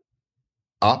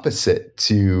opposite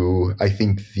to, I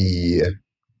think, the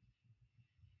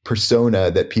persona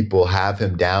that people have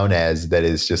him down as, that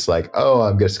is just like, oh,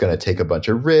 I'm just going to take a bunch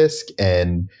of risk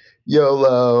and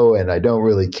YOLO, and I don't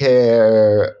really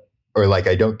care, or like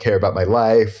I don't care about my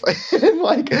life and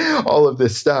like all of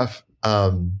this stuff.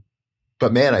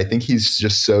 But man, I think he's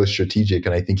just so strategic,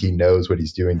 and I think he knows what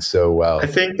he's doing so well. I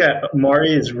think that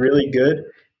Mari is really good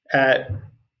at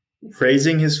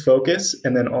raising his focus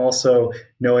and then also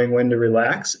knowing when to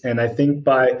relax. And I think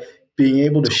by being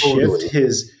able to shift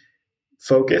his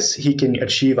focus, he can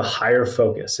achieve a higher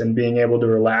focus, and being able to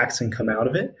relax and come out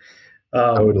of it.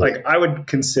 Like I would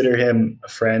consider him a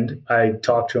friend. I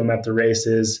talked to him at the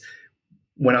races.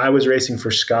 When I was racing for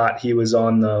Scott, he was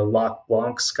on the Lac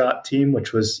Blanc Scott team,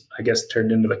 which was, I guess,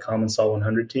 turned into the Commencal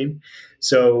 100 team.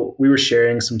 So we were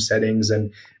sharing some settings,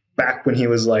 and back when he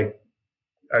was like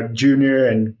a junior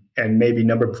and maybe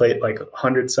number plate like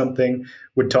 100 something,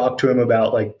 would talk to him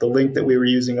about like the link that we were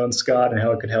using on Scott and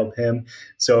how it could help him.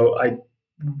 So I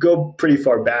go pretty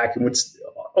far back and would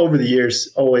over the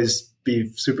years always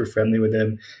be super friendly with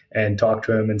him and talk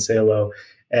to him and say hello.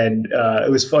 And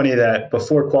it was funny that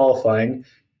before qualifying,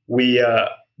 we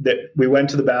went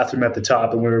to the bathroom at the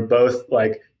top and we were both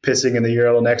like pissing in the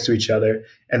urinal next to each other.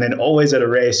 And then always at a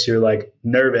race, you're like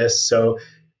nervous. So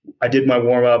I did my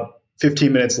warm up.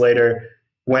 15 minutes later,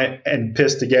 went and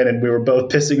pissed again, and we were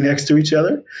both pissing next to each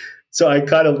other. So I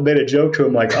kind of made a joke to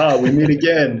him like, we meet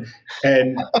again.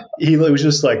 And he was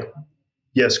just like,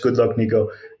 yes, good luck, Nico.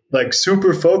 Like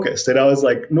super focused. And I was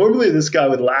like, normally this guy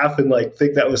would laugh and like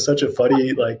think that was such a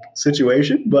funny like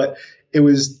situation, but it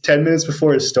was 10 minutes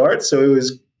before it starts. So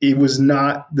he was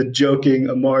not the joking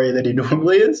Amaury that he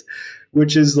normally is,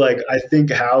 which is like, I think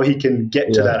how he can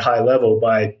get to that high level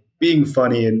by being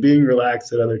funny and being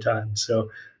relaxed at other times. So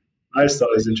I just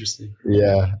thought it was interesting.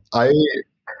 Yeah.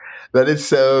 That is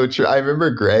so true. I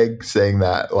remember Greg saying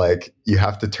that, like, you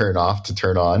have to turn off to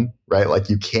turn on, right? Like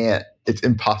it's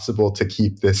impossible to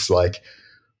keep this like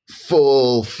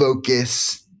full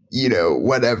focus,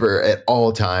 whatever at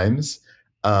all times.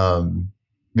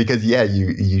 Because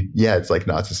it's like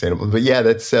not sustainable, but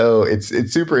that's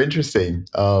it's super interesting.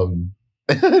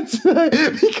 Because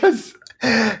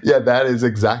that is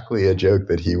exactly a joke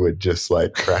that he would just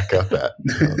like crack up at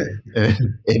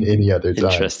in any other time.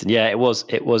 Interesting. Yeah, it was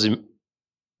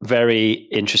very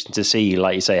interesting to see,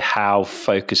 like you say, how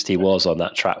focused he was on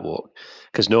that track walk.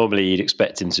 Because normally you'd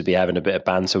expect him to be having a bit of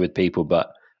banter with people,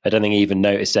 but I don't think he even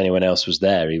noticed anyone else was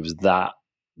there. He was that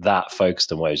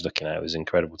focused on what he was looking at. It was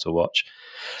incredible to watch.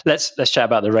 Let's chat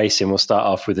about the racing. We'll start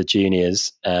off with the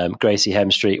juniors. Gracie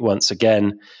Hemstreet once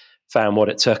again found what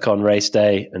it took on race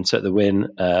day and took the win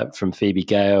from Phoebe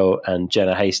Gale and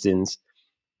Jenna Hastings,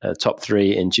 top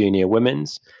three in junior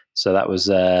women's. So that was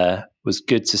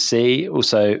good to see.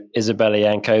 Also, Isabella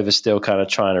Yankova still kind of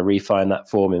trying to refine that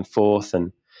form in fourth,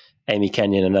 and Amy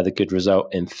Kenyon another good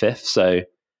result in fifth. So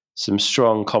some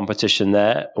strong competition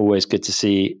there. Always good to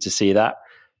see that.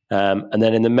 And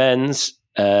then in the men's,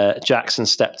 Jackson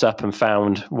stepped up and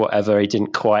found whatever he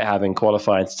didn't quite have in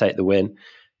qualifying to take the win.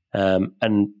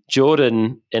 And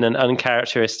Jordan, in an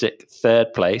uncharacteristic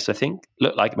third place, I think,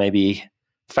 looked like maybe he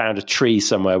found a tree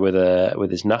somewhere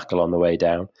with his knuckle on the way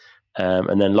down.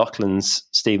 And then Lachlan's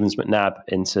Stevens McNabb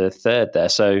into third there.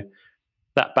 So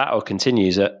that battle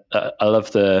continues. I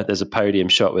love there's a podium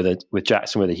shot with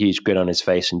Jackson with a huge grin on his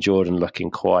face and Jordan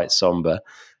looking quite somber.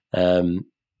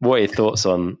 What are your thoughts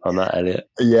on that, Elliot?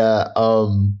 Yeah.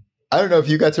 I don't know if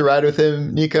you got to ride with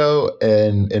him, Nico,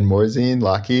 and Morzine,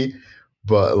 Lockie,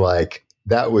 but like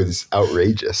that was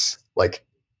outrageous. Like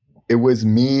it was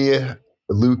me,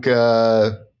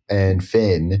 Luca, and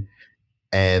Finn,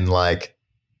 and like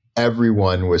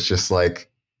everyone was just like,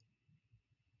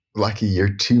 Lucky,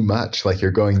 you're too much. Like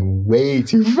you're going way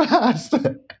too fast.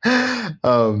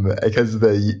 Because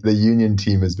the Union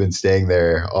team has been staying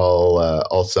there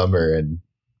all summer, and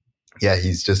yeah,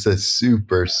 he's just a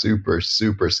super, super,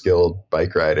 super skilled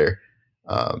bike rider.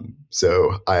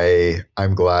 So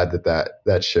I'm glad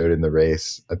that showed in the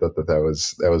race. I thought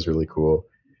that was really cool,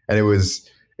 and it was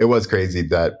crazy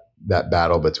that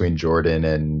battle between Jordan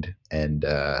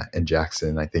and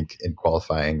Jackson. I think in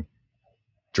qualifying,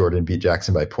 Jordan beat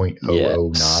Jackson by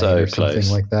 0.009 or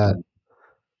something like that.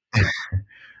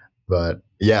 But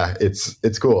yeah,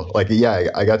 it's cool. Like, yeah,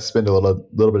 I got to spend a little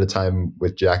bit of time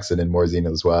with Jackson and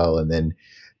Morzine as well. And then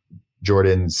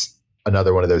Jordan's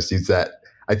another one of those dudes that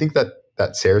I think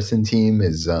that Saracen team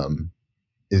is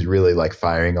really like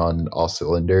firing on all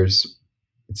cylinders.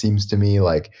 It seems to me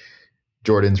like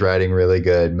Jordan's riding really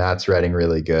good. Matt's riding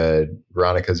really good.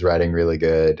 Veronica's riding really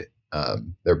good.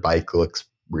 Their bike looks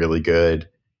really good.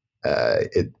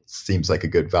 It seems like a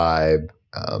good vibe.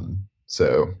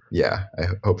 So yeah,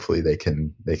 hopefully they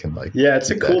can like, yeah, it's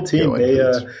a cool team.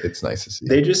 It's nice to see.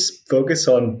 They just focus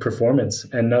on performance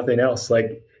and nothing else.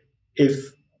 Like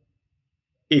if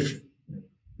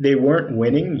they weren't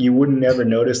winning, you wouldn't ever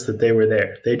notice that they were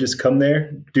there. They just come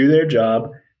there, do their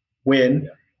job, win,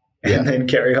 and then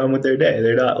carry on with their day.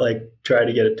 They're not like trying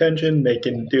to get attention,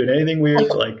 doing anything weird.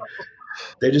 Like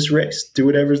they just race, do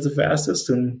whatever's the fastest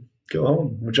and go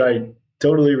home, which I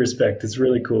totally respect. It's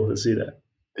really cool to see that.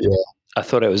 Yeah. I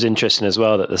thought it was interesting as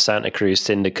well that the Santa Cruz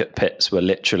Syndicate pits were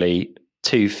literally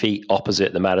 2 feet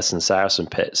opposite the Madison Saracen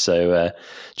pits. So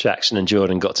Jackson and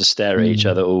Jordan got to stare at each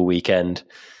other all weekend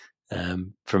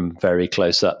from very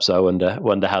close up. So I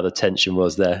wonder how the tension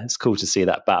was there. It's cool to see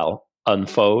that battle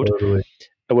unfold. Totally.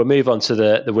 And we'll move on to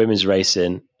the women's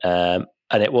racing.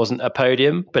 and it wasn't a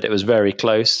podium, but it was very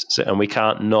close. So, and we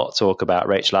can't not talk about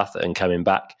Rachel Atherton coming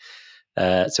back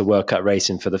to World Cup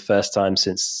racing for the first time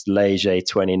since Leger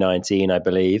 2019, I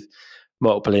believe.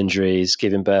 Multiple injuries,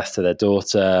 giving birth to their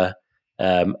daughter.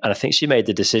 And I think she made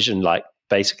the decision like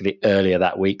basically earlier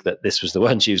that week that this was the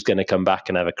one she was going to come back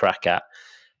and have a crack at.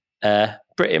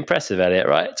 Pretty impressive, Elliot,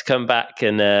 right? To come back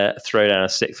and throw down a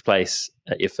 6th place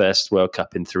at your first World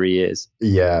Cup in 3 years.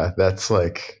 Yeah, that's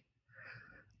like,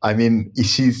 I mean,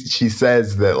 she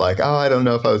says that like, oh, I don't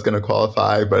know if I was going to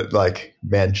qualify, but like,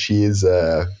 man, she is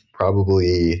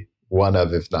probably one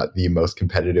of, if not the most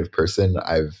competitive person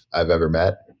I've ever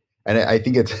met. And I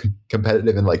think it's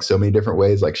competitive in like so many different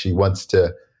ways. Like she wants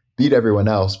to beat everyone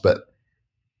else, but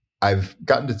I've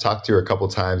gotten to talk to her a couple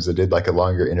times. I did like a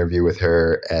longer interview with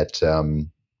her at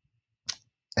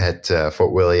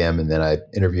Fort William, and then I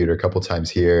interviewed her a couple times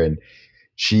here, and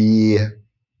she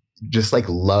just like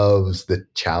loves the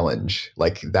challenge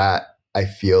like that. I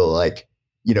feel like,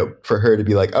 you know, for her to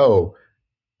be like, oh,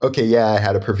 okay, yeah, I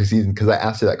had a perfect season, because I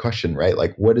asked her that question, right?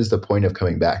 Like, what is the point of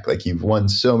coming back? Like, you've won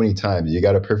so many times, you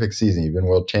got a perfect season, you've been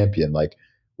world champion. Like,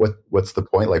 what's the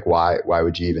point? Like, why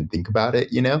would you even think about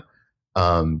it? You know?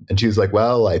 And she was like,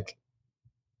 well, like,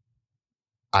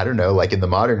 I don't know, like in the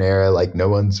modern era, like no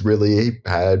one's really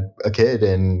had a kid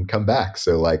and come back.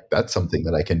 So like, that's something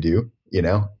that I can do, you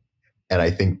know? And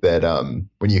I think that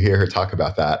when you hear her talk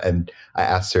about that, and I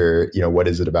asked her, you know, what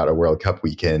is it about a World Cup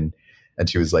weekend? And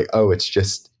she was like, oh, it's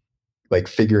just like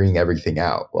figuring everything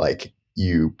out. Like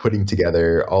you putting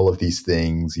together all of these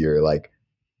things, you're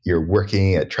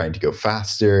working at trying to go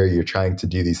faster, you're trying to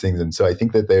do these things. And so I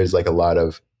think that there's like a lot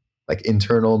of like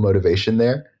internal motivation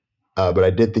there. But I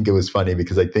did think it was funny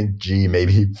because I think G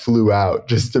maybe flew out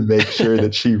just to make sure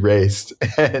that she raced.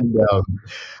 And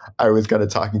I was kind of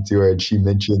talking to her, and she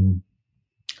mentioned,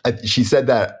 she said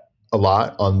that a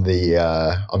lot on the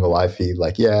live feed,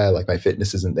 like, yeah, like my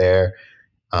fitness isn't there.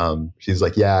 She's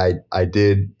like, yeah, I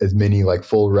did as many like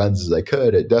full runs as I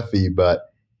could at Duffy,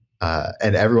 but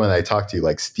and everyone I talked to,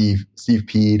 like Steve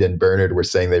Peed and Bernard, were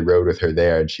saying they rode with her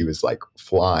there, and she was like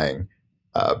flying.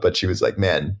 But she was like,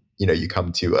 man, you know, you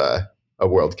come to a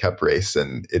World Cup race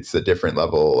and it's a different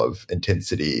level of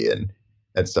intensity and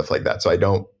stuff like that. So I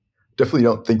definitely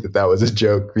don't think that was a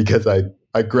joke, because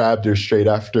I grabbed her straight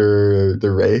after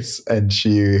the race, and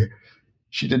she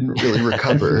didn't really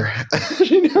recover.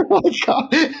 She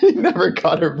never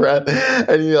caught her breath.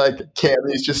 And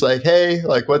Cammie's just like, hey,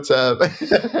 like, what's up?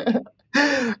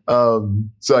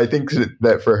 So I think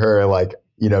that for her, like,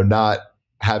 you know, not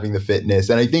having the fitness,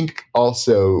 and I think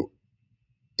also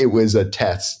it was a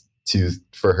test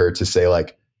for her to say,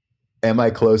 like, am I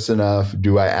close enough?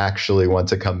 Do I actually want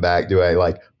to come back? Do I,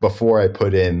 like, before I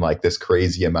put in like this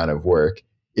crazy amount of work,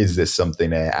 is this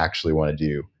something I actually want to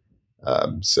do?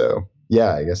 So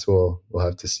yeah, I guess we'll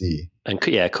have to see. And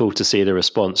yeah, cool to see the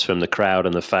response from the crowd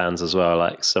and the fans as well.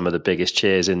 Like some of the biggest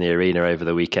cheers in the arena over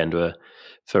the weekend were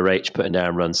for Rach putting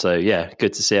down runs. So yeah,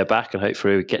 good to see her back, and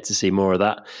hopefully we get to see more of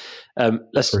that.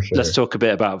 Let's talk a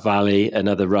bit about Vali.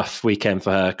 Another rough weekend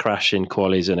for her, crash in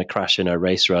qualies and a crash in her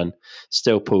race run.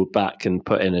 Still pulled back and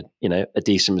put in a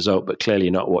decent result, but clearly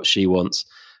not what she wants.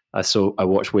 I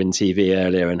watched Win TV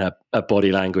earlier, and her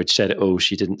body language said it all.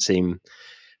 She didn't seem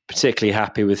particularly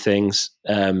happy with things.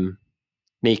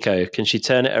 Nico, can she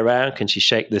turn it around? Can she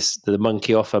shake the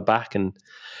monkey off her back and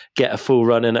get a full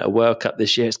run in at a World Cup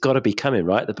this year? It's got to be coming,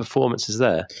 right? The performance is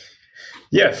there.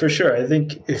 Yeah, for sure. I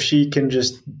think if she can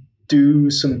just do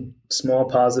some small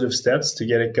positive steps to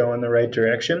get it going the right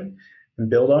direction and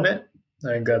build on it,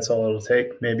 I think that's all it'll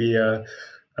take. Maybe,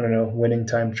 winning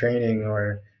time training,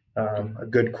 or a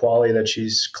good quality that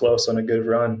she's close on a good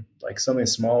run. Like something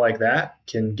small like that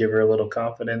can give her a little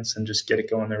confidence and just get it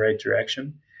going the right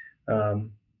direction.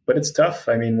 But it's tough.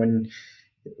 I mean,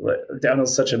 downhill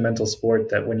is such a mental sport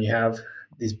that when you have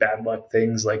these bad luck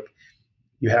things, like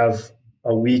you have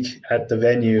a week at the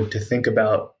venue to think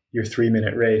about your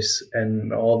 3-minute race,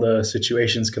 and all the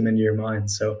situations come into your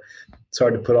mind. So it's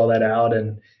hard to put all that out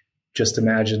and just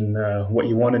imagine what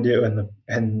you want to do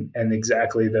and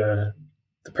exactly the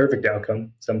perfect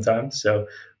outcome sometimes. So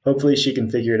hopefully she can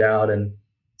figure it out, and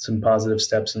some positive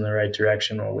steps in the right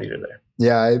direction will lead her there.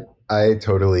 Yeah, I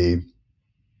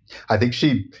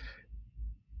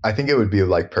think it would be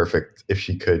like perfect if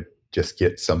she could just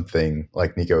get something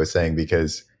like Nico was saying,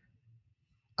 because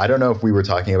I don't know if we were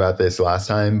talking about this last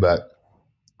time, but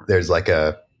there's like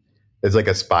a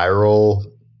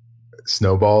spiral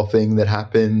snowball thing that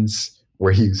happens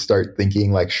where you start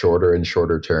thinking like shorter and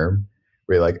shorter term,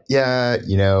 where you're like, yeah,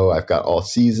 you know, I've got all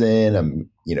season. I'm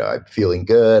feeling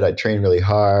good. I train really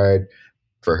hard.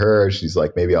 For her, she's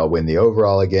like, maybe I'll win the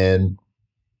overall again.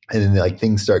 and then like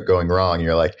things start going wrong. And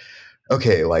you're like,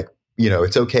 okay, like,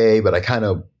 it's okay, but I kind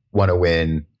of want to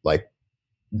win like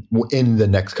in the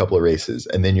next couple of races.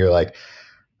 And then you're like,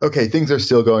 okay, things are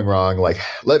still going wrong. Like,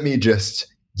 let me just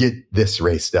get this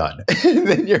race done. And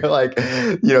then you're like,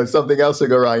 something else will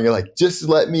go wrong. You're like, just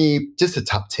a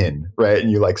top 10, right?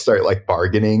 And you like start like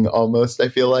bargaining almost, I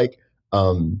feel like.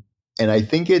 And I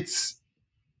think it's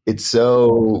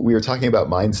so, we were talking about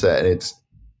mindset, and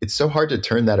it's so hard to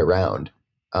turn that around,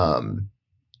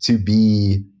 to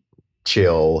be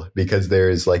chill, because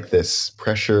there's like this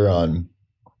pressure on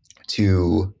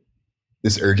to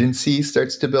this urgency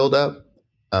starts to build up.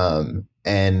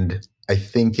 And I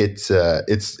think it's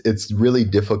really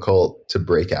difficult to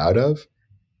break out of.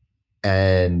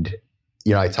 And,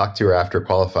 I talked to her after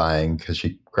qualifying, because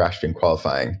she crashed in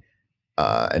qualifying.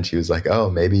 And she was like, oh,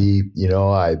 maybe,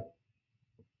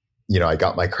 I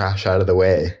got my crash out of the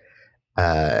way.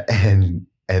 And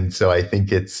so I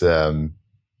think it's, I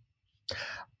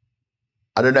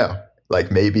don't know, like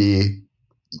maybe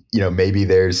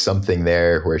there's something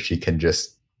there where she can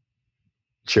just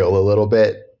chill a little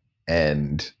bit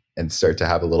and start to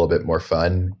have a little bit more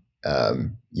fun.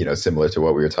 Similar to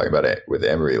what we were talking about with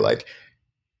Emery, like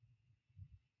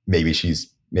maybe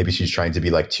she's trying to be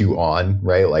like too on,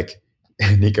 right? Like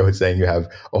Nico was saying, you have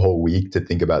a whole week to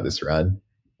think about this run.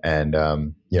 And,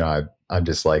 I'm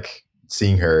just like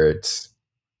seeing her,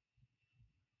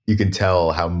 you can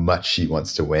tell how much she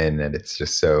wants to win. And it's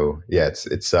just so,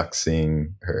 it sucks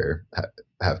seeing her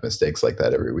have mistakes like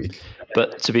that every week.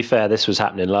 But to be fair, this was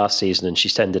happening last season, and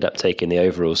she's ended up taking the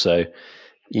overall. So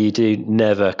you do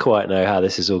never quite know how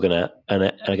this is all going to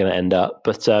end up.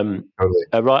 But totally.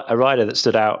 a rider that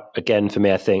stood out again for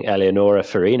me, I think Eleonora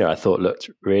Farina, I thought looked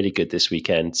really good this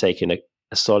weekend, taking a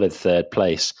solid third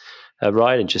place. Her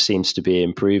riding just seems to be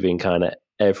improving kind of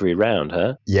every round,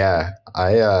 huh? Yeah,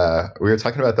 we were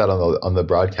talking about that on the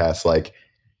broadcast. Like,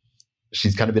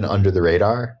 she's kind of been under the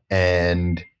radar,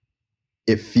 and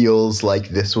it feels like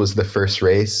this was the first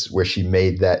race where she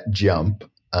made that jump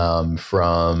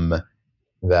from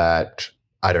that,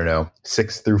 I don't know,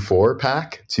 6 through 4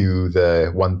 pack to the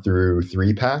 1 through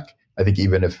 3 pack. I think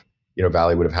even if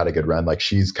Valley would have had a good run, like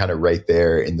she's kind of right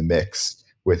there in the mix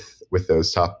with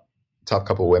those top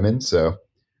couple women. So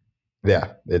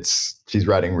yeah, she's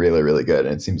riding really, really good,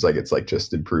 and it seems like it's like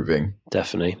just improving.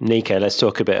 Definitely. Nico, let's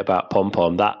talk a bit about Pom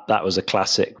Pom. That was a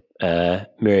classic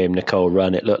Miriam Nicole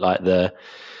run. It looked like the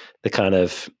kind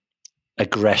of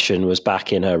aggression was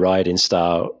back in her riding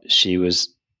style. She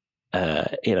was,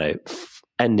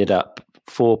 ended up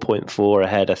 4.4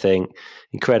 ahead, I think.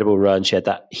 Incredible run. She had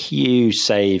that huge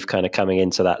save kind of coming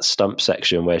into that stump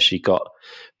section where she got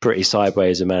pretty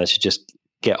sideways and managed to just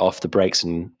get off the brakes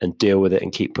and deal with it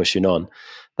and keep pushing on.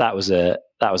 That was a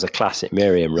classic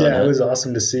Miriam run. Yeah, it was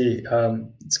awesome to see.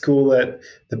 It's cool that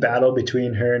the battle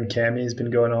between her and Cami has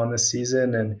been going on this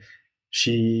season, and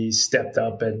she stepped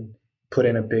up and put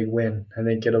in a big win. I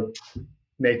think it'll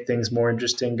make things more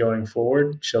interesting going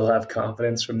forward. She'll have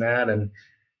confidence from that and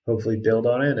hopefully build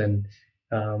on it, and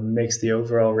makes the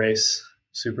overall race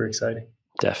super exciting.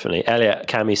 Definitely. Elliot,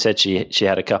 Cami said she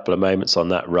had a couple of moments on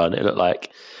that run. It looked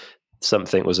like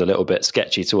something was a little bit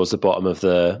sketchy towards the bottom of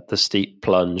the steep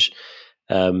plunge.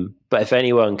 But if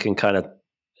anyone can kind of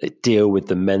deal with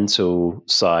the mental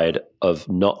side of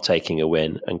not taking a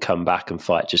win and come back and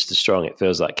fight just as strong, it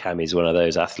feels like Cami's one of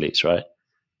those athletes, right?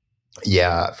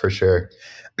 Yeah, for sure.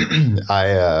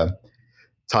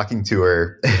 Talking to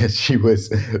her, she was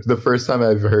the first time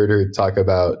I've heard her talk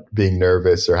about being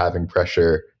nervous or having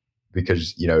pressure,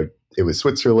 because, it was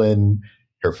Switzerland,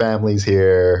 her family's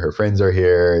here, her friends are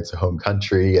here, it's a home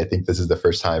country. I think this is the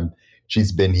first time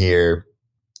she's been here,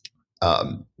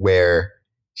 where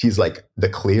she's like the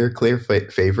clear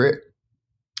favorite.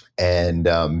 And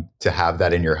to have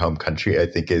that in your home country, I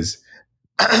think is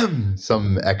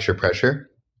some extra pressure.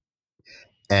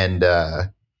 And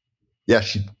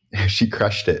she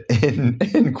crushed it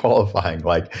in qualifying.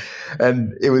 Like,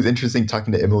 and it was interesting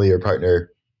talking to Emily, her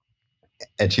partner,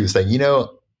 and she was saying,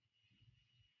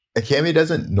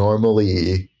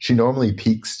 Cami she normally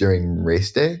peaks during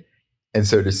race day. And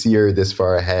so to see her this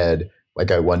far ahead,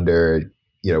 like, I wonder,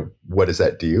 what does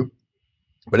that do?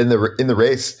 But in the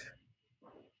race,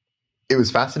 it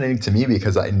was fascinating to me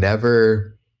because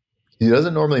she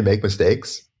doesn't normally make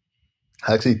mistakes.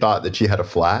 I actually thought that she had a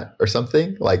flat or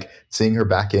something, like seeing her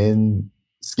back in,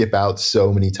 skip out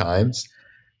so many times.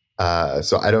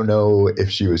 So I don't know if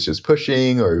she was just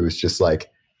pushing or it was just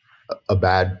like a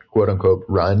bad quote unquote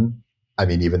run. I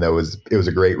mean, even though it was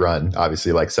a great run,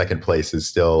 obviously like second place is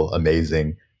still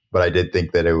amazing, but I did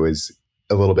think that it was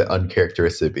a little bit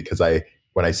uncharacteristic because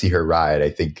when I see her ride, I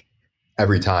think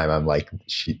every time I'm like,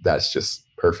 that's just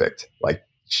perfect. Like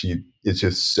she is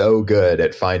just so good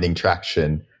at finding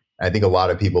traction. I think a lot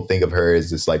of people think of her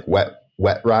as this like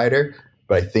wet rider,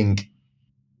 but I think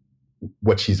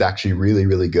what she's actually really,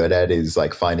 really good at is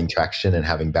like finding traction and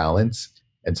having balance.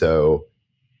 And so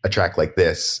a track like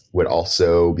this would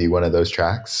also be one of those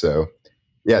tracks. So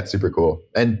yeah, it's super cool.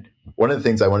 And one of the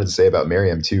things I wanted to say about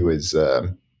Miriam too is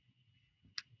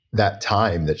that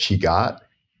time that she got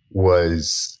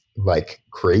was like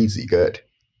crazy good.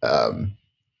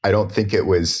 I don't think it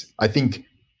was, I think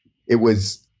it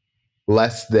was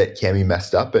less that Cami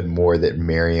messed up and more that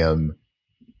Miriam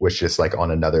was just like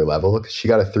on another level. She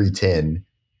got a 3:10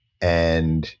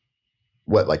 and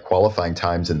like qualifying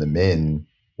times in the min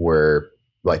were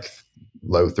like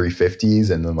low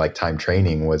 350s, and then like time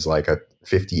training was like a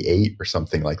 58 or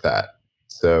something like that.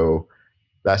 So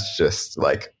that's just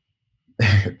like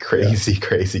crazy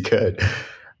good.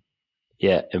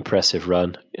 Yeah, impressive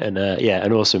run, and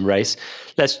an awesome race.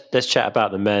 Let's chat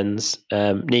about the men's.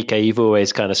 Nico, you've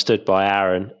always kind of stood by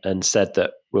Aaron and said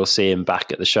that we'll see him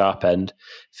back at the sharp end.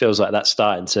 Feels like that's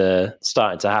starting to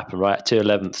happen, right? 2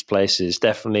 11th places,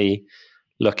 definitely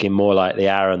looking more like the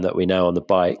Aaron that we know on the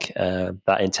bike.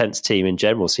 That intense team in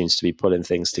general seems to be pulling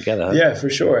things together. Huh? Yeah,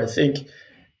 for sure. I think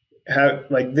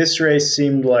this race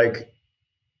seemed like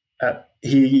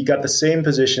he got the same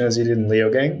position as he did in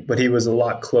Leogang, but he was a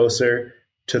lot closer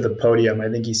to the podium. I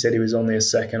think he said he was only a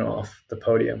second off the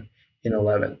podium in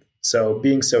 11th. So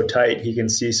being so tight, he can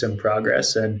see some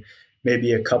progress and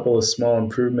maybe a couple of small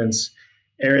improvements.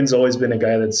 Aaron's always been a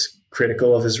guy that's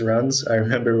critical of his runs. I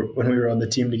remember when we were on the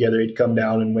team together, he'd come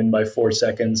down and win by 4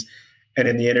 seconds. And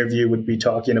in the interview would be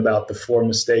talking about the 4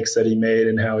 mistakes that he made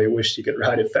and how he wished he could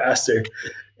ride it faster.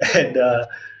 And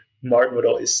Martin would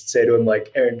always say to him,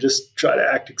 like, Aaron, just try to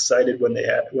act excited when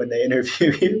they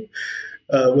interview you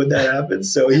when that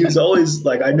happens. So he was always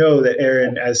like, I know that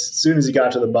Aaron, as soon as he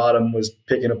got to the bottom, was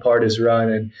picking apart his run.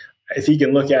 And if he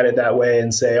can look at it that way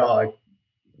and say, oh,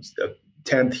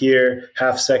 10th here,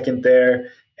 half second there,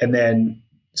 and then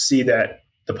see that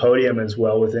the podium is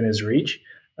well within his reach,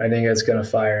 I think it's going to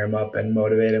fire him up and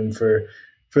motivate him for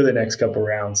the next couple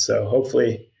rounds. So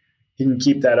hopefully he can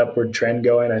keep that upward trend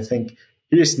going. I think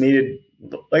he just needed,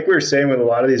 like we were saying with a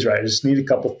lot of these riders, just need a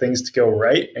couple things to go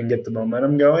right and get the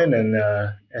momentum going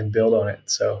and build on it.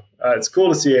 So it's cool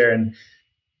to see Aaron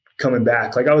coming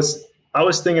back. Like I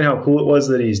was thinking how cool it was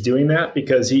that he's doing that,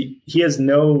 because he has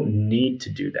no need to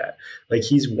do that. Like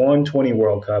he's won 20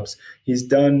 World Cups. He's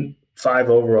done 5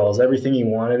 overalls, everything he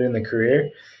wanted in the career.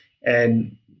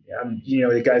 And,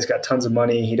 the guy's got tons of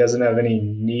money. He doesn't have any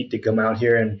need to come out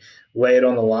here and lay it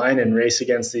on the line and race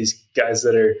against these guys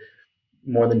that are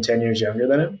more than 10 years younger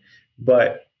than him.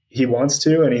 But he wants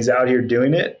to, and he's out here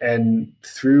doing it. And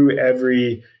through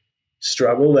every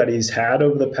struggle that he's had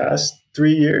over the past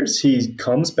 3 years, he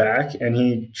comes back and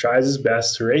he tries his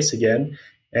best to race again.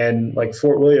 And like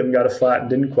Fort William got a flat and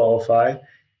didn't qualify.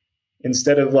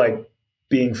 Instead of like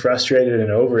being frustrated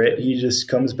and over it, he just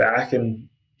comes back and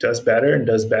does better and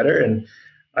does better. And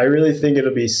I really think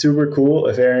it'll be super cool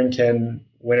if Aaron can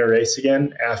win a race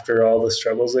again after all the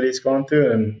struggles that he's gone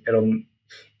through. And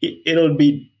it'll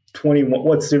be 21.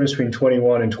 What's the difference between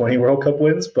 21 and 20 World Cup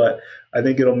wins? But I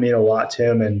think it'll mean a lot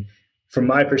to him. And from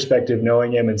my perspective,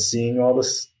 knowing him and seeing all the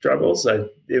struggles,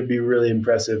 it would be really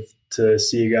impressive to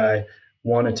see a guy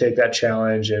want to take that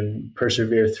challenge and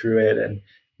persevere through it and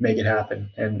make it happen.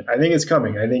 And I think it's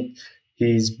coming. I think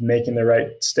he's making the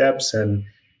right steps, and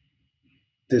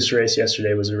this race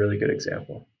yesterday was a really good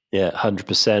example. Yeah,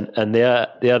 100%. And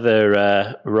the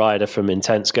other rider from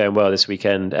Intense going well this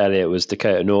weekend, Elliot, was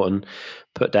Dakota Norton.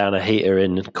 Put down a heater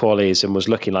in qualies and was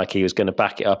looking like he was going to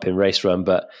back it up in race run,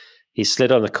 but he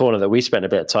slid on the corner that we spent a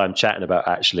bit of time chatting about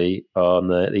actually on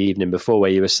the evening before,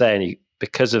 where you were saying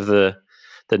because of the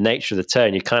nature of the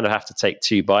turn, you kind of have to take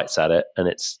 2 bites at it,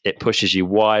 and it pushes you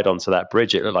wide onto that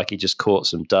bridge. It looked like he just caught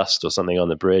some dust or something on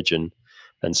the bridge and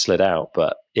slid out.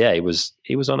 But yeah, he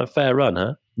was on a fair run,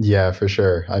 huh? Yeah, for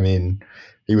sure. I mean,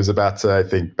 he was about to, I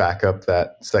think, back up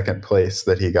that second place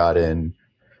that he got in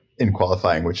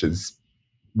qualifying, which is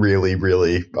really,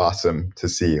 really awesome to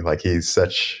see. Like he's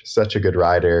such a good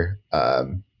rider.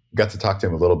 Got to talk to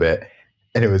him a little bit,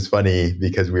 and it was funny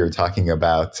because we were talking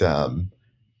about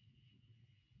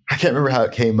I can't remember how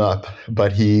it came up,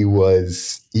 but he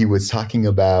was talking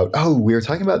about, we were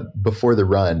talking about before the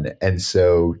run, and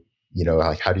so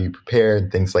like how do you prepare and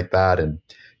things like that. And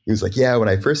he was like, yeah, when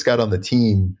I first got on the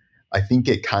team, I think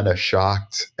it kind of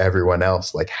shocked everyone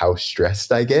else, like how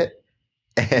stressed I get.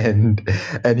 And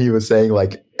he was saying,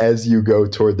 like, as you go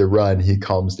toward the run, he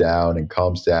calms down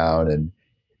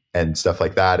and stuff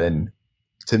like that. And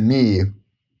to me,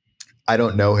 I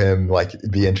don't know him. Like,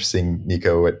 it'd be interesting,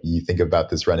 Nico, what you think about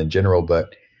this run in general,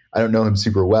 but I don't know him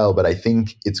super well. But I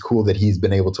think it's cool that he's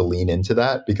been able to lean into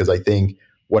that, because I think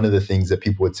one of the things that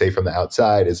people would say from the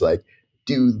outside is like,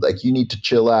 dude, like, you need to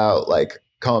chill out, like,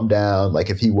 calm down. Like,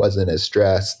 if he wasn't as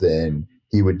stressed, then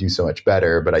he would do so much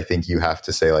better. But I think you have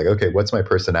to say, like, okay, what's my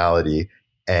personality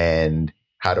and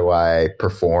how do I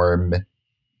perform?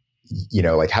 You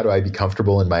know, like, how do I be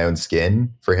comfortable in my own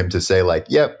skin for him to say, like,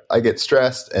 yep, I get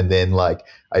stressed, and then like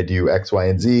I do X, Y,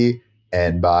 and Z,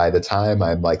 and by the time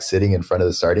I'm like sitting in front of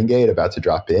the starting gate about to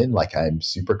drop in, like, I'm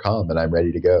super calm and I'm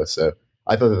ready to go. So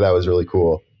I thought that that was really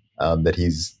cool, that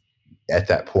he's at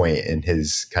that point in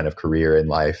his kind of career in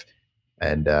life,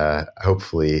 and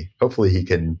hopefully he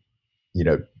can, you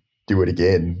know, do it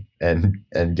again and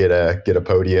get a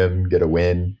podium, get a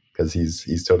win, because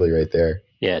he's totally right there.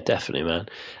 Yeah, definitely,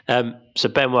 man. So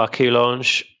Benoit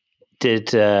Coulange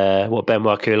did what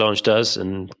Benoit Coulange does,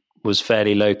 and was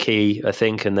fairly low key, I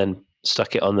think, and then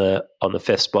stuck it on the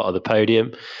fifth spot of the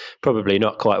podium. Probably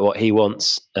not quite what he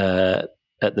wants at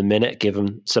the minute,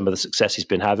 given some of the success he's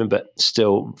been having, but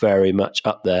still very much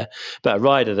up there. But a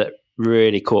rider that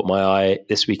really caught my eye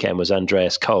this weekend was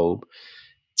Andreas Kolb.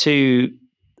 Two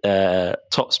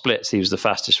top splits, he was the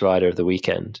fastest rider of the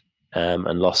weekend.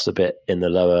 And lost a bit in the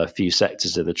lower few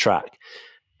sectors of the track.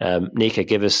 Nico,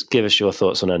 give us your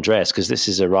thoughts on Andreas, because this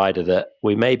is a rider that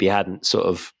we maybe hadn't sort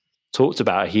of talked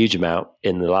about a huge amount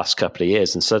in the last couple of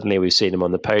years, and suddenly we've seen him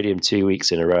on the podium 2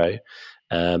 weeks in a row,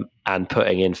 and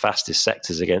putting in fastest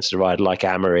sectors against a rider like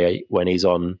Amaury when he's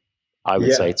on, I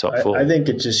would say, top four. I think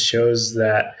it just shows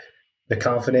that the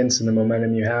confidence and the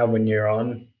momentum you have when you're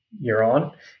on.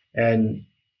 And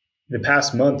the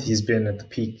past month, he's been at the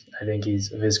peak, I think,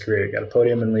 of his career. He got a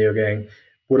podium in Leogang,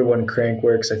 would have won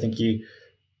Crankworx. I think he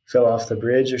fell off the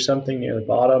bridge or something near the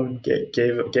bottom,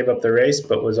 gave up the race,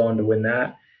 but was on to win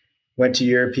that. Went to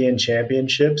European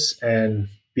Championships and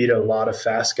beat a lot of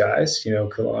fast guys. You know,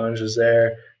 Coulange was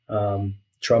there,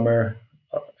 Trummer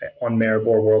on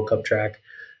Maribor World Cup track.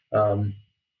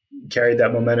 Carried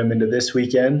that momentum into this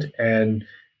weekend and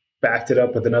backed it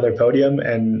up with another podium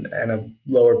and a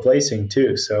lower placing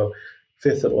too. So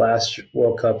fifth at the last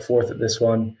World Cup, fourth at this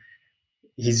one.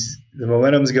 The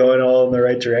momentum's going all in the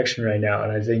right direction right now.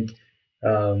 And I think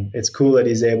it's cool that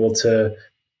he's able to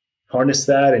harness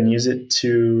that and use it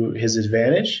to his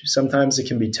advantage. Sometimes it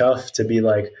can be tough to be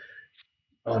like,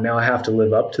 oh, now I have to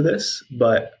live up to this.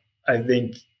 But I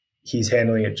think he's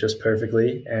handling it just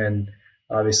perfectly and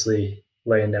obviously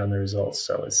laying down the results.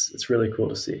 So it's really cool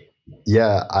to see.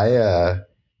 Yeah, I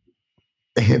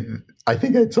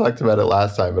think I talked about it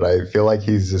last time, but I feel like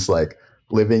he's just like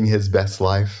living his best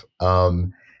life.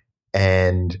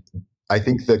 And I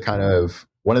think the kind of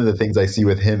one of the things I see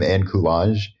with him and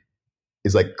Coulange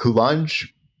is like Coulange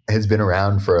has been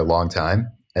around for a long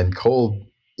time, and Kolb,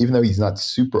 even though he's not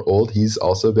super old, he's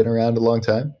also been around a long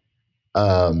time,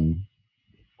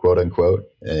 quote unquote,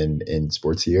 in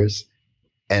sports years.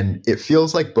 And it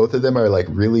feels like both of them are like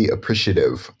really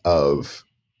appreciative of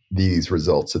these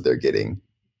results that they're getting.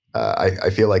 I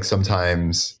feel like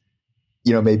sometimes,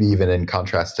 you know, maybe even in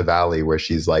contrast to Valley, where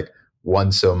she's like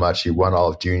won so much, she won all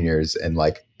of juniors, and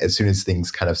like as soon as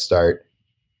things kind of start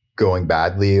going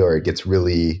badly or it gets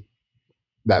really,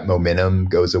 that momentum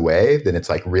goes away, then it's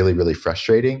like really, really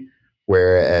frustrating.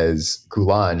 Whereas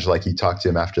Coulange, like you talk to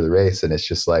him after the race and it's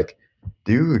just like,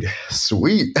 dude,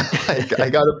 sweet. Like, I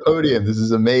got a podium. This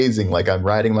is amazing. Like, I'm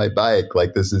riding my bike.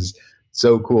 Like, this is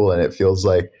so cool. And it feels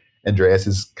like Andreas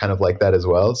is kind of like that as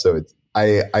well. So it's,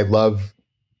 I love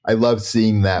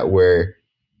seeing that where,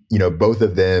 you know, both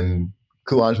of them,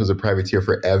 Coulange was a privateer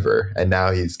forever. And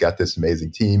now he's got this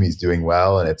amazing team. He's doing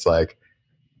well. And it's like,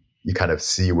 you kind of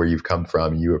see where you've come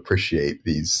from. You appreciate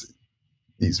these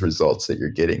results that you're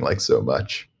getting like so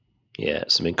much. Yeah,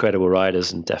 some incredible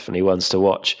riders and definitely ones to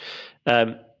watch.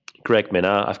 Greg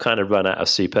Minnaar, I've kind of run out of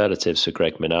superlatives for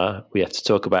Greg Minnaar. We have to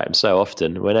talk about him so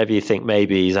often. Whenever you think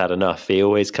maybe he's had enough, he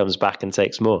always comes back and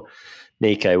takes more.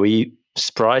 Nico, were you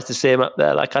surprised to see him up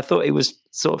there? Like, I thought he was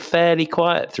sort of fairly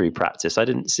quiet through practice. I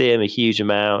didn't see him a huge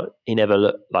amount. He never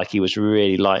looked like he was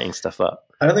really lighting stuff up.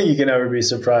 I don't think you can ever be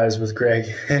surprised with Greg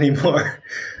anymore.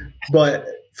 But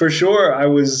for sure, I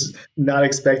was not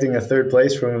expecting a third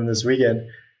place from him this weekend.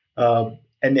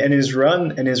 And his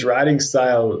run and his riding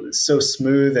style is so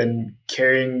smooth and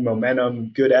carrying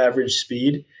momentum, good average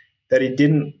speed, that he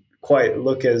didn't quite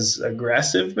look as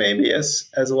aggressive maybe as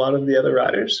a lot of the other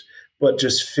riders, but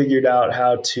just figured out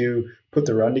how to put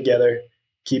the run together,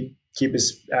 keep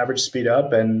his average speed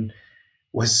up, and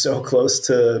was so close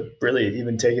to really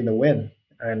even taking the win.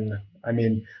 And I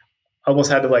mean,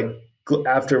 almost had to like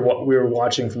after what we were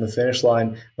watching from the finish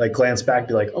line, like glance back,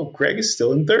 be like, oh, Greg is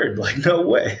still in third. Like, no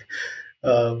way.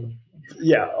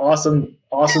 Yeah, awesome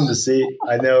to see.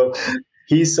 I know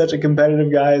he's such a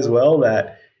competitive guy as well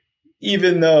that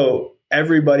even though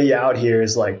everybody out here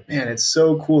is like, man, it's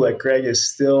so cool that Greg is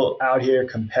still out here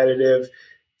competitive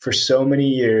for so many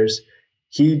years.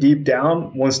 He deep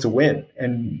down wants to win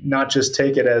and not just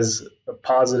take it as a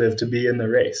positive to be in the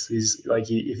race. He's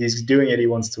like, if he's doing it, he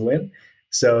wants to win.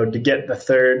 So to get the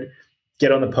third,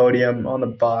 get on the podium, on the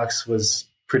box was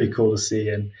pretty cool to see.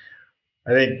 And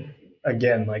I think,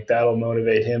 again, like that'll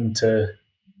motivate him to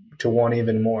want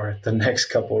even more the next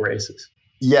couple races.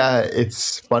 Yeah,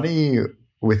 it's funny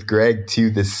with Greg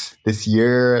too. This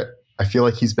year, I feel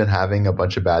like he's been having a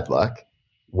bunch of bad luck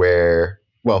where,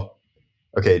 well,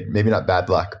 okay, maybe not bad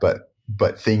luck,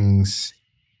 but things,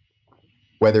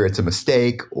 whether it's a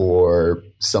mistake or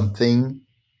something.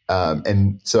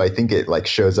 And so I think it like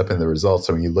shows up in the results.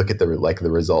 So when you look at the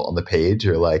result on the page,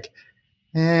 you're like,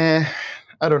 I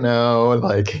don't know,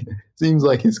 like seems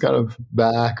like he's kind of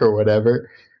back or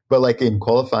whatever. But like in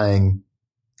qualifying,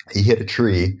 he hit a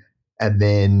tree and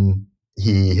then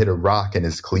he hit a rock and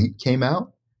his cleat came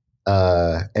out.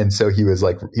 And so he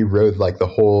rode like the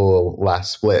whole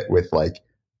last split with like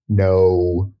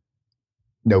no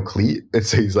cleat. And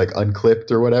so he's like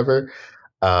unclipped or whatever.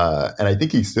 And I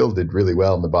think he still did really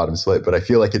well in the bottom split, but I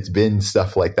feel like it's been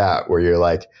stuff like that where you're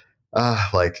like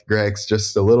Greg's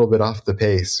just a little bit off the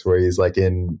pace, where he's like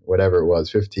in whatever it was,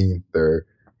 15th or,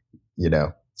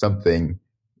 something.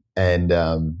 And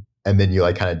then you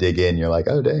like kind of dig in, you're like,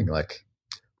 oh dang, like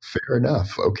fair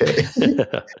enough. Okay.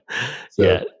 So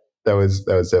yeah, that was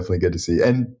definitely good to see.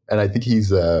 And I think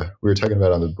he's, we were talking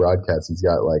about on the broadcast, he's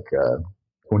got like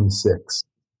 26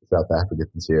 South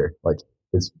Africans here. Like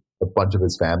a bunch of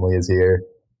his family is here.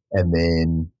 And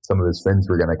then some of his friends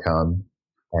were going to come,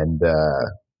 and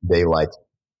they like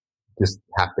just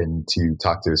happened to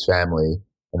talk to his family,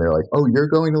 and they're like, oh, you're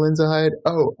going to Lenzerheide?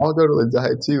 Oh, I'll go to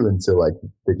Lenzerheide too. And so like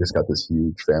they just got this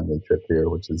huge family trip here,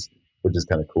 which is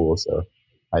kind of cool. So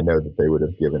I know that they would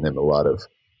have given him a lot of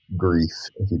grief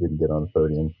if he didn't get on the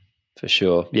podium. For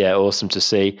sure. Yeah, awesome to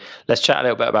see. Let's chat a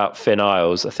little bit about Finn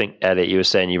Isles. I think, Elliot, you were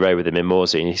saying you rode with him in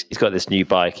Morsey, and he's got this new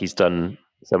bike. He's done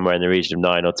somewhere in the region of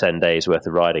 9 or 10 days worth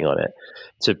of riding on it.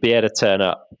 To be able to turn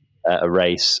up at a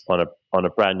race on a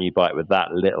brand new bike with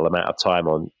that little amount of time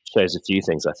on shows a few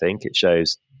things, I think. It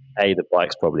shows, A, the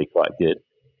bike's probably quite good.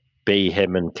 B,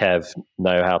 him and Kev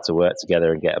know how to work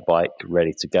together and get a bike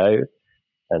ready to go.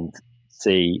 And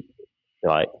C,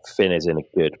 like Finn is in a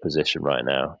good position right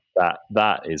now.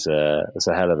 That's a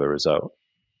hell of a result.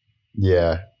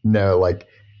 Yeah, no, like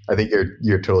I think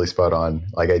you're totally spot on.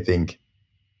 Like I think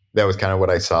that was kind of what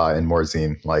I saw in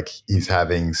Morzine. Like he's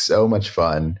having so much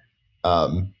fun.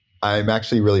 I'm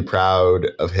actually really proud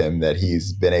of him that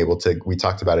he's been able to. We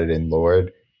talked about it in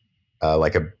Lord,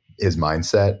 his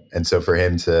mindset, and so for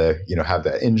him to have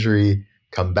that injury,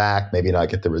 come back, maybe not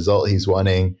get the result he's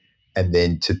wanting, and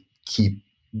then to keep.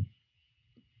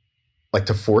 Like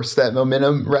to force that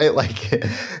momentum, right?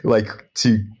 Like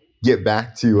to get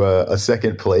back to a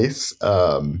second place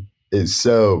is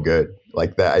so good.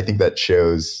 Like that, I think that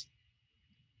shows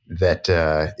that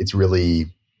it's really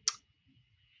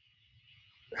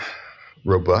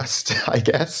robust, I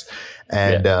guess.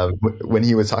 And when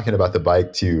he was talking about the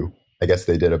bike too, I guess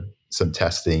they did some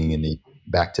testing and he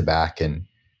back to back, and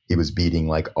he was beating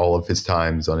like all of his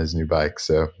times on his new bike.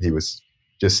 So he was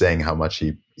just saying how much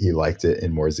he liked it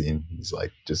in Morzine. He's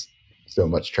like just so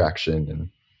much traction, and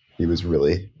he was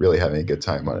really, really having a good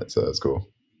time on it. So that's cool.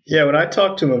 Yeah, when I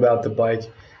talked to him about the bike,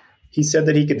 he said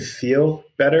that he could feel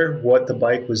better what the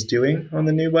bike was doing on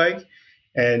the new bike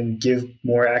and give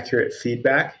more accurate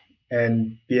feedback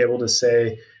and be able to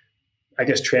say, I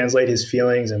guess, translate his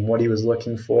feelings and what he was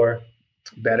looking for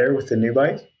better with the new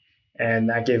bike. And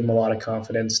that gave him a lot of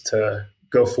confidence to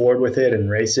go forward with it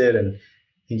and race it. And I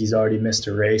think he's already missed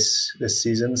a race this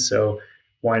season, so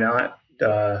why not?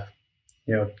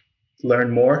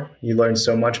 Learn more. You learn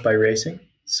so much by racing.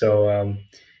 So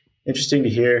interesting to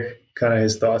hear kind of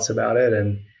his thoughts about it,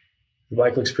 and the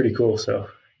bike looks pretty cool. So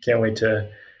can't wait to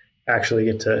actually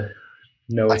get to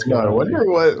know what's going on. I wonder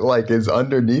what like is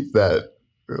underneath that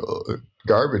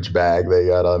garbage bag they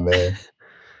got on there.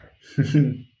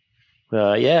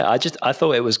 I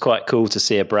thought it was quite cool to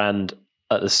see a brand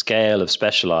at the scale of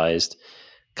Specialized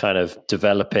kind of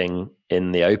developing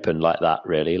in the open like that,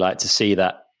 really. Like to see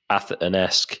that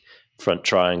Atherton-esque front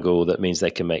triangle that means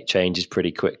they can make changes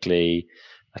pretty quickly.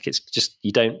 Like it's just,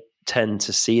 you don't tend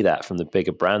to see that from the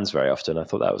bigger brands very often. I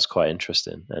thought that was quite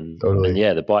interesting. And, totally. And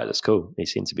yeah, the bike looks cool. He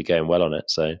seemed to be going well on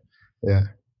it. So yeah,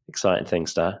 exciting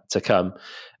things to come.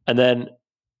 And then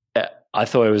I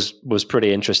thought it was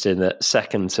pretty interesting that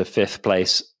second to fifth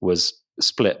place was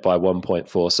split by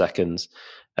 1.4 seconds.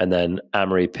 And then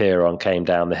Amaury Pierron came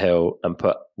down the hill and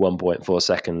put 1.4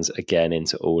 seconds again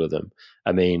into all of them.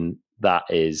 I mean, that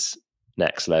is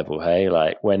next level, hey?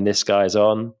 Like, when this guy's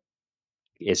on,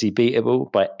 is he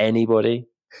beatable by anybody?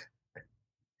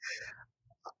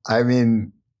 I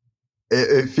mean,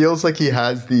 it feels like he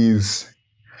has these.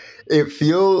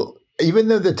 Even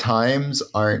though the times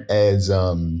aren't as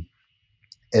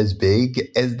big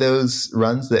as those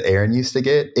runs that Aaron used to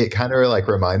get, it kind of like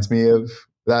reminds me of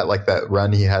that, like that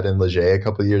run he had in Leger a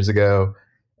couple of years ago,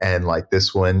 and like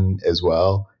this one as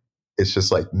well. It's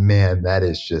just like, man, that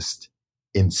is just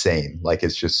insane. Like,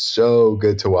 it's just so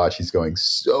good to watch. He's going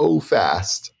so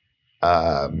fast.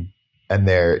 And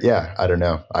I don't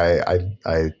know.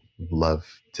 I love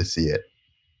to see it.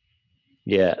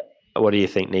 Yeah. What do you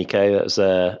think, Nico? That was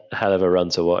a hell of a run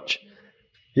to watch.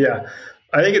 Yeah.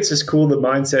 I think it's just cool, the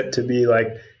mindset to be like,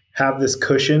 have this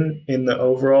cushion in the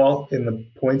overall, in the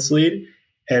points lead,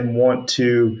 and want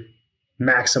to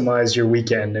maximize your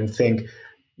weekend and think,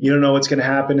 you don't know what's going to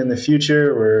happen in the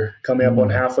future. We're coming up on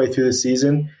halfway through the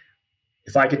season.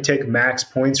 If I could take max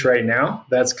points right now,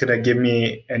 that's going to give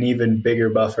me an even bigger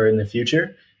buffer in the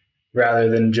future, rather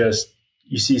than just,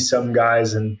 you see some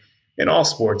guys in all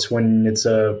sports, when it's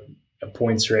a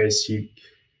points race, you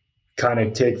kind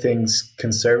of take things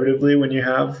conservatively when you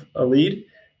have a lead,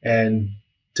 and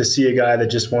to see a guy that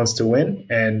just wants to win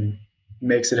and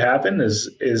makes it happen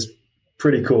is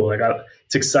pretty cool. Like,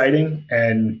 it's exciting,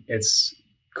 and it's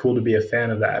cool to be a fan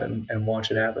of that and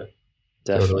watch it happen.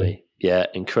 Definitely. Totally. Yeah,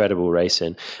 incredible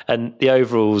racing. And the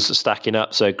overalls are stacking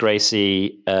up. So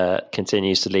Gracie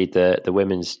continues to lead the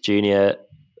women's junior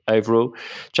overall.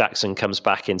 Jackson comes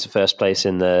back into first place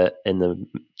in the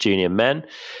junior men.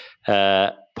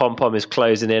 Pom Pom is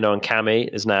closing in on Cami.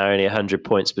 There's now only 100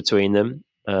 points between them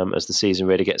as the season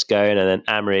really gets going. And then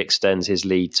Amaury extends his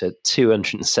lead to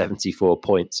 274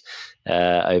 points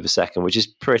over second, which is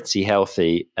pretty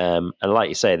healthy. And like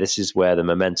you say, this is where the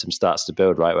momentum starts to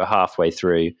build, right? We're halfway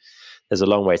through. There's a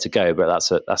long way to go, but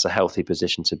that's a healthy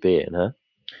position to be in, huh?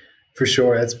 For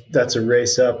sure. That's a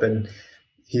race up, and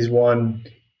he's won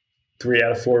 3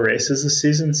 out of 4 races this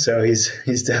season. So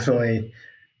he's definitely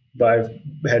by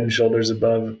head and shoulders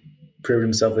above proved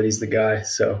himself that he's the guy.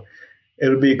 So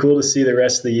it'll be cool to see the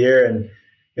rest of the year, and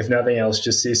if nothing else,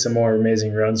 just see some more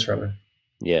amazing runs from him.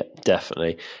 Yeah,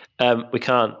 definitely. We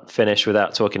can't finish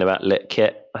without talking about Lit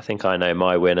Kit. I think I know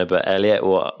my winner, but Elliot,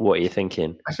 what are you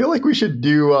thinking? I feel like we should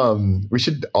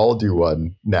all do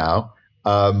one now.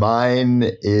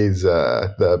 Mine is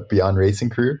the Beyond Racing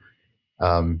crew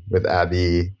with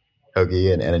Abby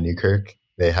Hoagie and Anna Newkirk.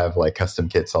 They have like custom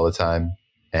kits all the time.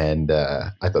 And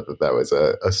I thought that was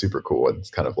a super cool one.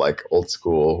 It's kind of like old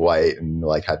school white and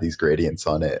like had these gradients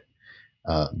on it.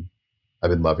 I've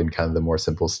been loving kind of the more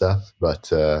simple stuff, but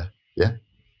yeah.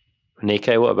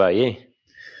 Nico, what about you?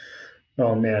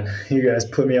 Oh man, you guys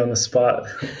put me on the spot.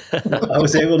 I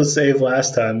was able to save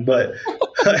last time, but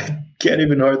I can't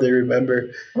even hardly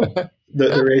remember.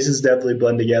 The races definitely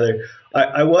blend together.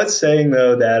 I was saying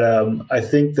though that I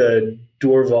think the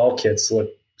Dorval kits look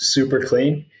super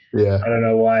clean. Yeah, I don't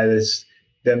know why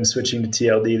them switching to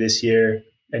TLD this year,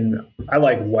 and I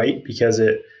like white because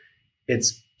it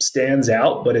stands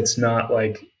out, but it's not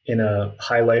like in a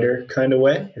highlighter kind of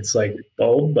way. It's like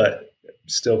bold, but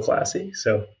still classy.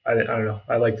 So I don't know.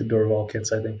 I like the Dorval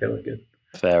kits. I think they look good.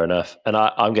 Fair enough. And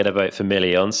I'm going to vote for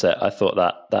Millie Onset. I thought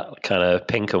that kind of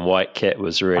pink and white kit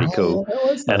was really cool.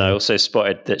 And I also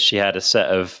spotted that she had a set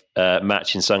of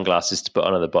matching sunglasses to put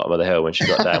on at the bottom of the hill when she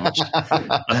got down, which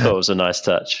I thought was a nice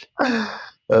touch.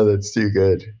 Oh, that's too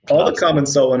good. All the Common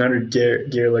Soul 100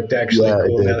 gear looked actually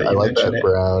cool. I like that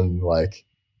brown, like.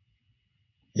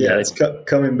 Yeah, it's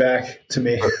coming back to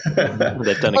me.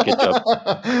 They've done a good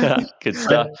job. Good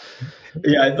stuff.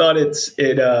 I thought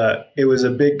it was a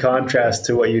big contrast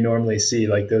to what you normally see,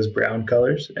 like those brown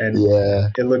colors, and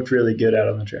it looked really good out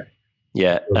on the track.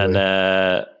 Yeah,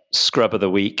 and scrub of the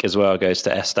week as well goes to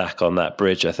Estac on that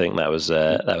bridge. I think that was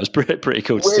pretty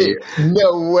cool to see.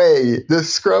 No way! The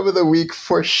scrub of the week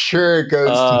for sure goes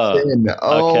to Finn.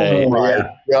 Oh okay. My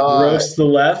God! Roast the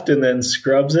left and then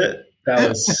scrubs it. That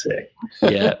was sick.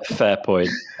 Yeah, fair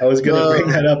point. I was going to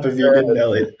bring that up if you didn't,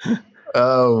 Elliot.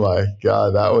 Oh my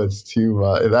God, that was too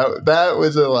much. That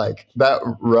was that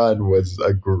run was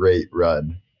a great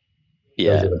run.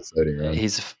 Yeah, an exciting run.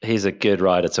 He's a good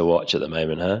rider to watch at the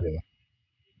moment, huh? Yeah.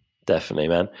 Definitely,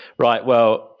 man. Right,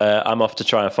 well, I'm off to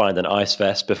try and find an ice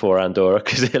vest before Andorra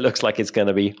because it looks like it's going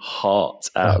to be hot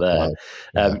out there.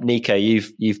 Yeah. Nico,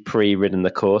 you've pre-ridden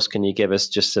the course. Can you give us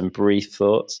just some brief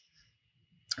thoughts?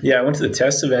 Yeah, I went to the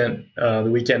test event the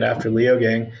weekend after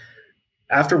Leogang.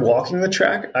 After walking the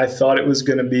track, I thought it was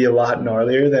going to be a lot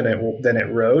gnarlier than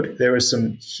it rode. There was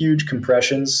some huge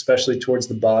compressions, especially towards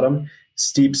the bottom,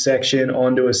 steep section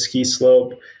onto a ski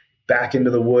slope, back into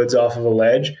the woods off of a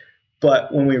ledge.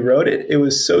 But when we rode it, it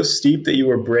was so steep that you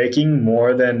were braking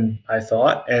more than I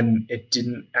thought, and it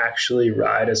didn't actually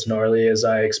ride as gnarly as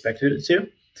I expected it to.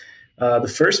 The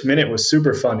first minute was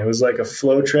super fun. It was like a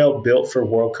flow trail built for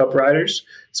World Cup riders.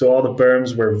 So all the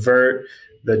berms were vert.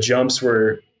 The jumps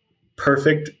were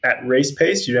perfect at race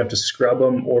pace. You didn't have to scrub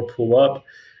them or pull up.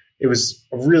 It was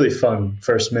a really fun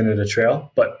first minute of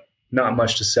trail, but not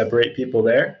much to separate people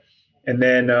there. And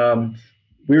then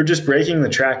we were just breaking the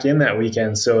track in that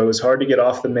weekend, so it was hard to get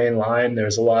off the main line.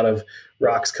 There's a lot of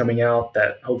rocks coming out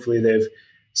that hopefully they've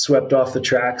swept off the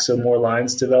track so more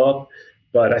lines develop.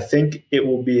 But I think it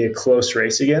will be a close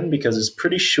race again because it's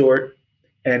pretty short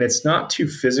and it's not too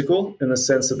physical in the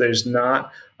sense that there's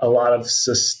not a lot of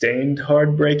sustained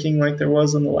hard braking like there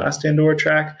was on the last Andorra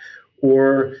track,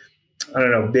 or, I don't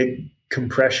know, big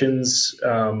compressions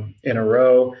in a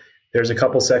row. There's a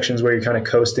couple sections where you're kind of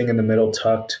coasting in the middle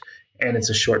tucked, and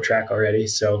it's a short track already.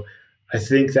 So I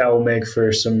think that will make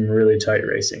for some really tight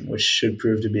racing, which should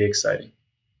prove to be exciting.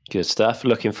 Good stuff.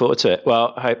 Looking forward to it.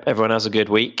 Well, I hope everyone has a good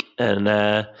week, and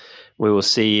we will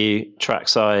see you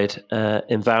trackside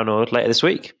in Valnord later this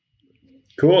week.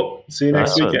 Cool. See you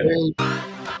next weekend.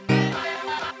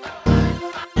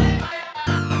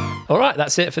 All right,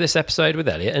 that's it for this episode with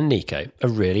Elliot and Nico. I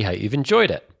really hope you've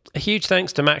enjoyed it. A huge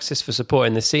thanks to Maxxis for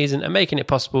supporting this season and making it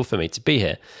possible for me to be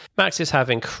here. Maxxis have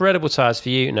incredible tyres for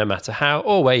you no matter how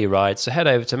or where you ride, so head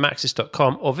over to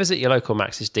maxxis.com or visit your local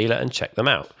Maxxis dealer and check them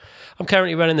out. I'm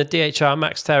currently running the DHR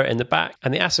Max Terra in the back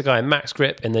and the Assegai Max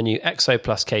Grip in the new Exo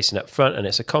Plus casing up front, and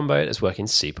it's a combo that's working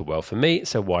super well for me,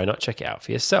 so why not check it out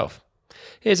for yourself?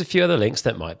 Here's a few other links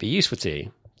that might be useful to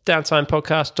you.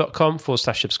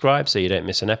 downtimepodcast.com/subscribe so you don't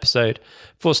miss an episode,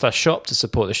 /shop to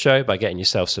support the show by getting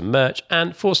yourself some merch,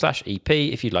 and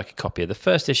 /EP if you'd like a copy of the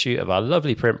first issue of our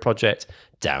lovely print project,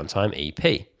 Downtime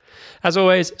EP. As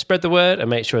always, spread the word and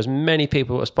make sure as many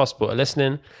people as possible are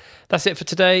listening. That's it for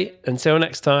today. Until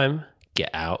next time,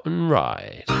 get out and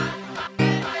ride.